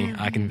wrecked me.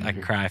 I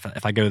can cry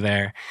if I go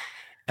there.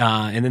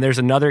 And then there's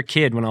another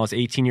kid when I was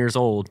 18 years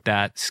old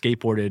that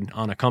skateboarded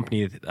on a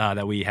company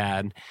that we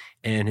had,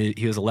 and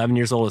he was 11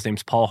 years old. His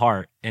name's Paul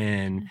Hart,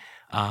 and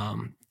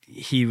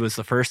he was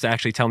the first to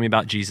actually tell me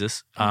about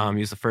Jesus. He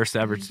was the first to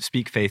ever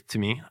speak faith to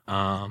me,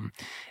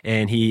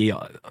 and he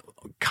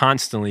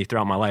constantly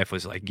throughout my life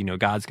was like,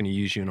 God's going to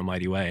use you in a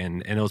mighty way,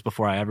 and it was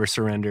before I ever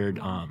surrendered.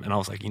 And I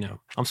was like,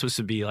 I'm supposed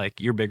to be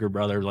like your bigger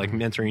brother, like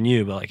mentoring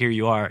you, but like here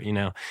you are.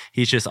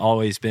 He's just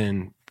always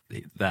been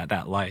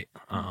that light.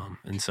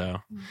 And so,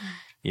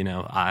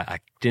 I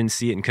didn't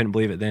see it and couldn't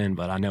believe it then,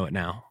 but I know it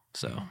now.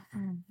 So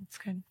That's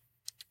good.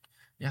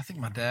 Yeah, I think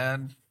my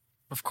dad,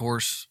 of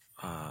course,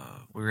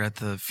 we were at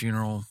the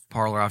funeral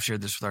parlor. I've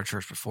shared this with our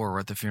church before. We're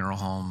at the funeral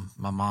home.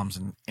 My mom's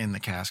in the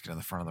casket in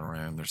the front of the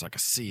room. There's like a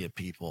sea of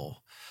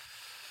people.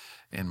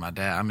 And my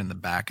dad, I'm in the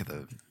back of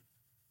the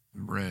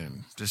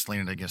room, just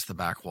leaning against the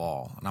back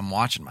wall. And I'm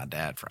watching my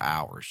dad for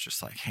hours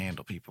just like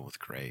handle people with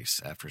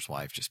grace after his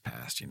wife just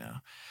passed,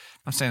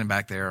 I'm standing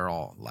back there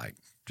all like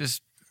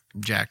just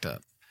jacked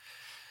up.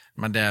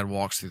 My dad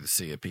walks through the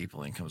sea of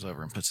people and comes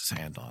over and puts his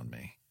hand on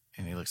me.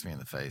 And he looks me in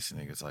the face and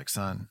he goes like,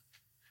 son,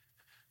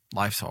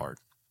 life's hard,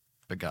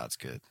 but God's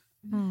good.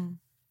 And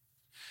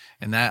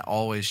that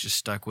always just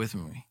stuck with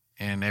me.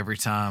 And every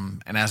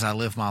time, and as I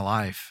live my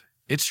life,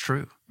 it's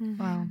true.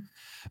 Wow.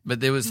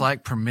 But there was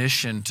like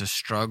permission to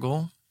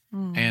struggle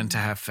and to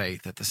have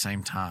faith at the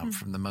same time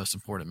from the most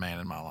important man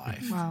in my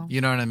life. Wow.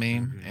 You know what I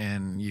mean?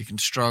 And you can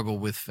struggle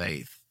with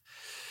faith.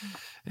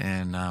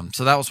 And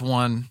so that was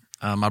one.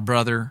 My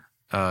brother,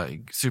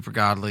 super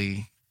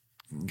godly,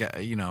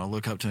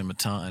 look up to him a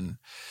ton.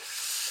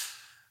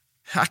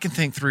 I can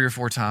think 3 or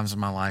 4 times in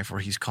my life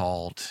where he's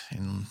called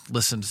and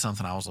listened to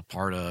something I was a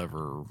part of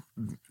or,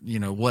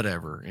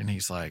 whatever. And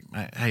he's like,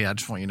 hey, I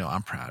just want you to know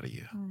I'm proud of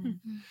you.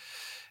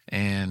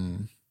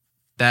 And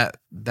that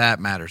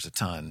matters a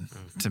ton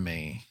to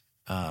me.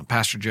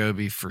 Pastor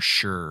Joby for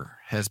sure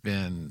has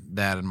been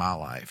that in my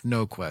life.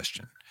 No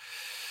question.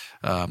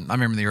 I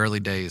remember in the early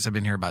days, I've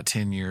been here about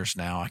 10 years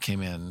now. I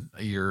came in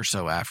a year or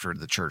so after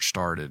the church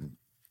started.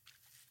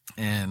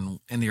 And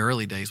in the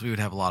early days, we would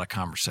have a lot of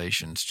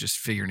conversations, just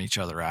figuring each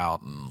other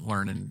out and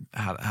learning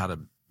how to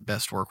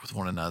best work with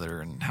one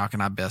another and how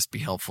can I best be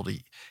helpful to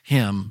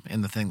him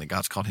in the thing that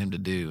God's called him to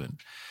do.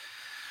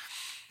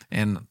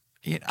 And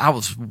he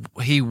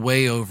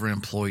way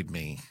overemployed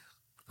me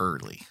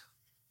early.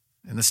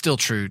 And it's still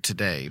true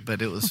today,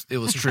 but it was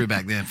true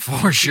back then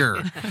for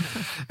sure.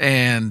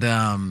 And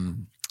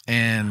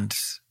I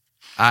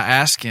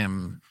asked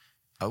him,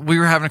 we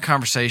were having a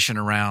conversation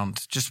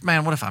around just,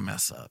 man, what if I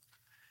mess up?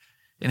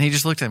 And he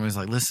just looked at me and was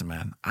like, listen,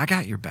 man, I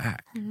got your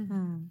back.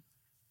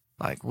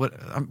 Like what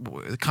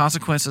the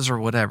consequences or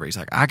whatever. He's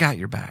like, I got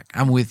your back.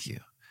 I'm with you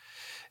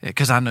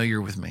because I know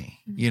you're with me,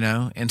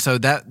 And so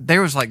that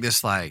there was like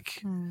this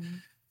like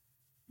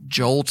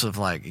jolt of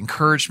like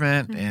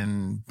encouragement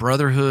and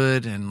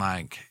brotherhood and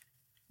like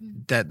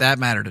that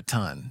mattered a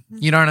ton.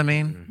 You know what I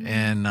mean?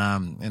 And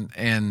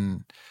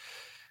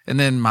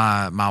then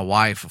my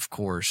wife, of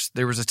course,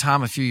 there was a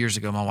time a few years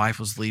ago, my wife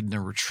was leading a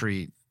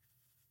retreat.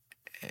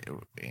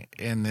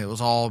 And it was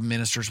all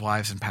ministers'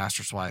 wives and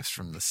pastors' wives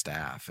from the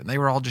staff. And they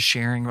were all just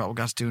sharing about what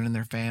God's doing in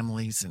their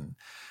families. And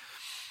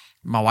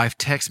my wife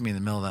texted me in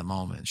the middle of that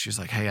moment. She was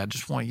like, hey, I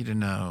just want you to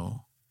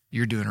know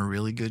you're doing a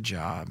really good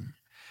job.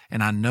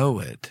 And I know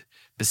it.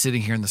 But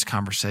sitting here in this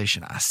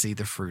conversation, I see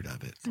the fruit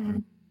of it.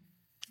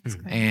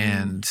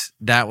 And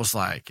that was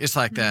like, it's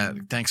like that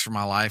thanks for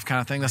my life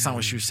kind of thing. That's not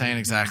what she was saying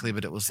exactly,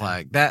 but it was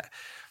like that.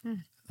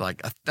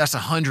 Like that's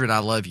 100 I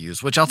love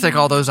yous, which I'll take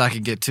all those I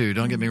can get too.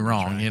 Don't get me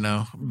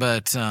wrong,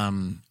 But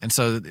and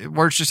so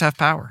words just have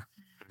power.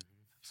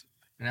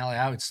 And Allie,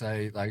 I would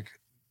say, like,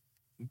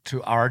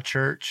 to our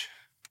church,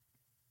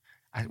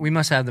 we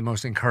must have the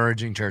most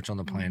encouraging church on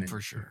the planet.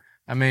 For sure.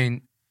 I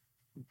mean,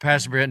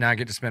 Pastor Britt and I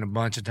get to spend a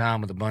bunch of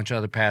time with a bunch of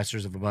other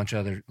pastors of a bunch of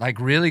other, like,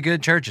 really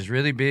good churches,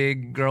 really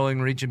big,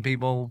 growing, reaching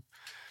people,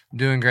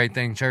 doing great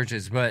things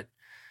churches, but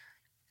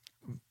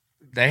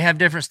they have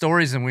different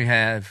stories than we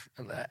have.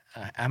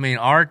 I mean,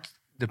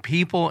 the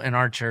people in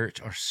our church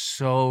are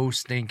so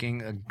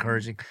stinking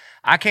encouraging.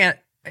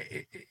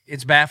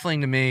 It's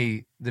baffling to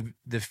me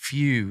the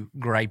few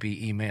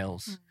gripey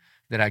emails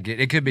that I get.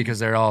 It could be because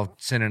they're all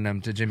sending them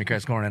to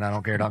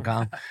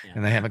jimmycratscorn@idon'tcare.com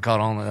and they haven't caught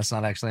on that that's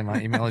not actually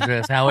my email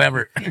address.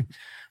 However,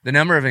 the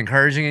number of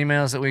encouraging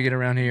emails that we get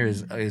around here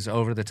is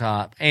over the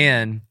top.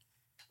 And,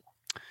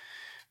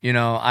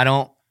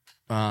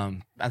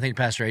 I think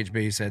Pastor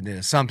HB said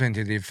this, something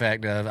to the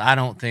effect of, I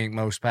don't think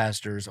most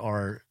pastors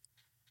are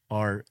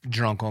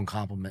drunk on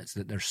compliments,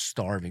 that they're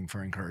starving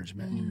for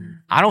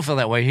encouragement. I don't feel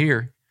that way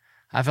here.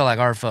 I feel like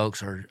our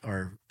folks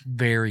are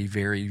very,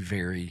 very,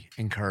 very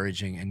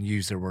encouraging and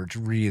use their words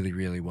really,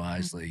 really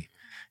wisely.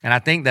 And I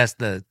think that's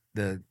the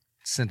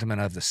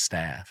sentiment of the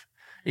staff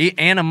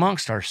and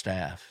amongst our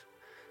staff.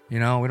 We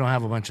don't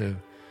have a bunch of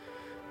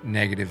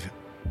negative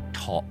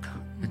talk.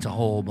 It's a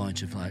whole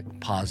bunch of like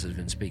positive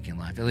and speaking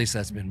life. At least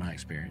that's been my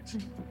experience.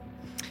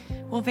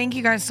 Well, thank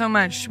you guys so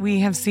much.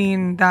 We have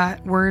seen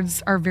that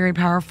words are very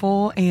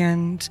powerful,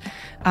 and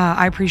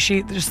I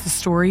appreciate just the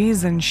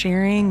stories and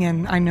sharing,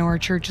 and I know our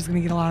church is going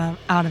to get a lot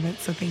out of it,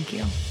 so thank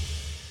you.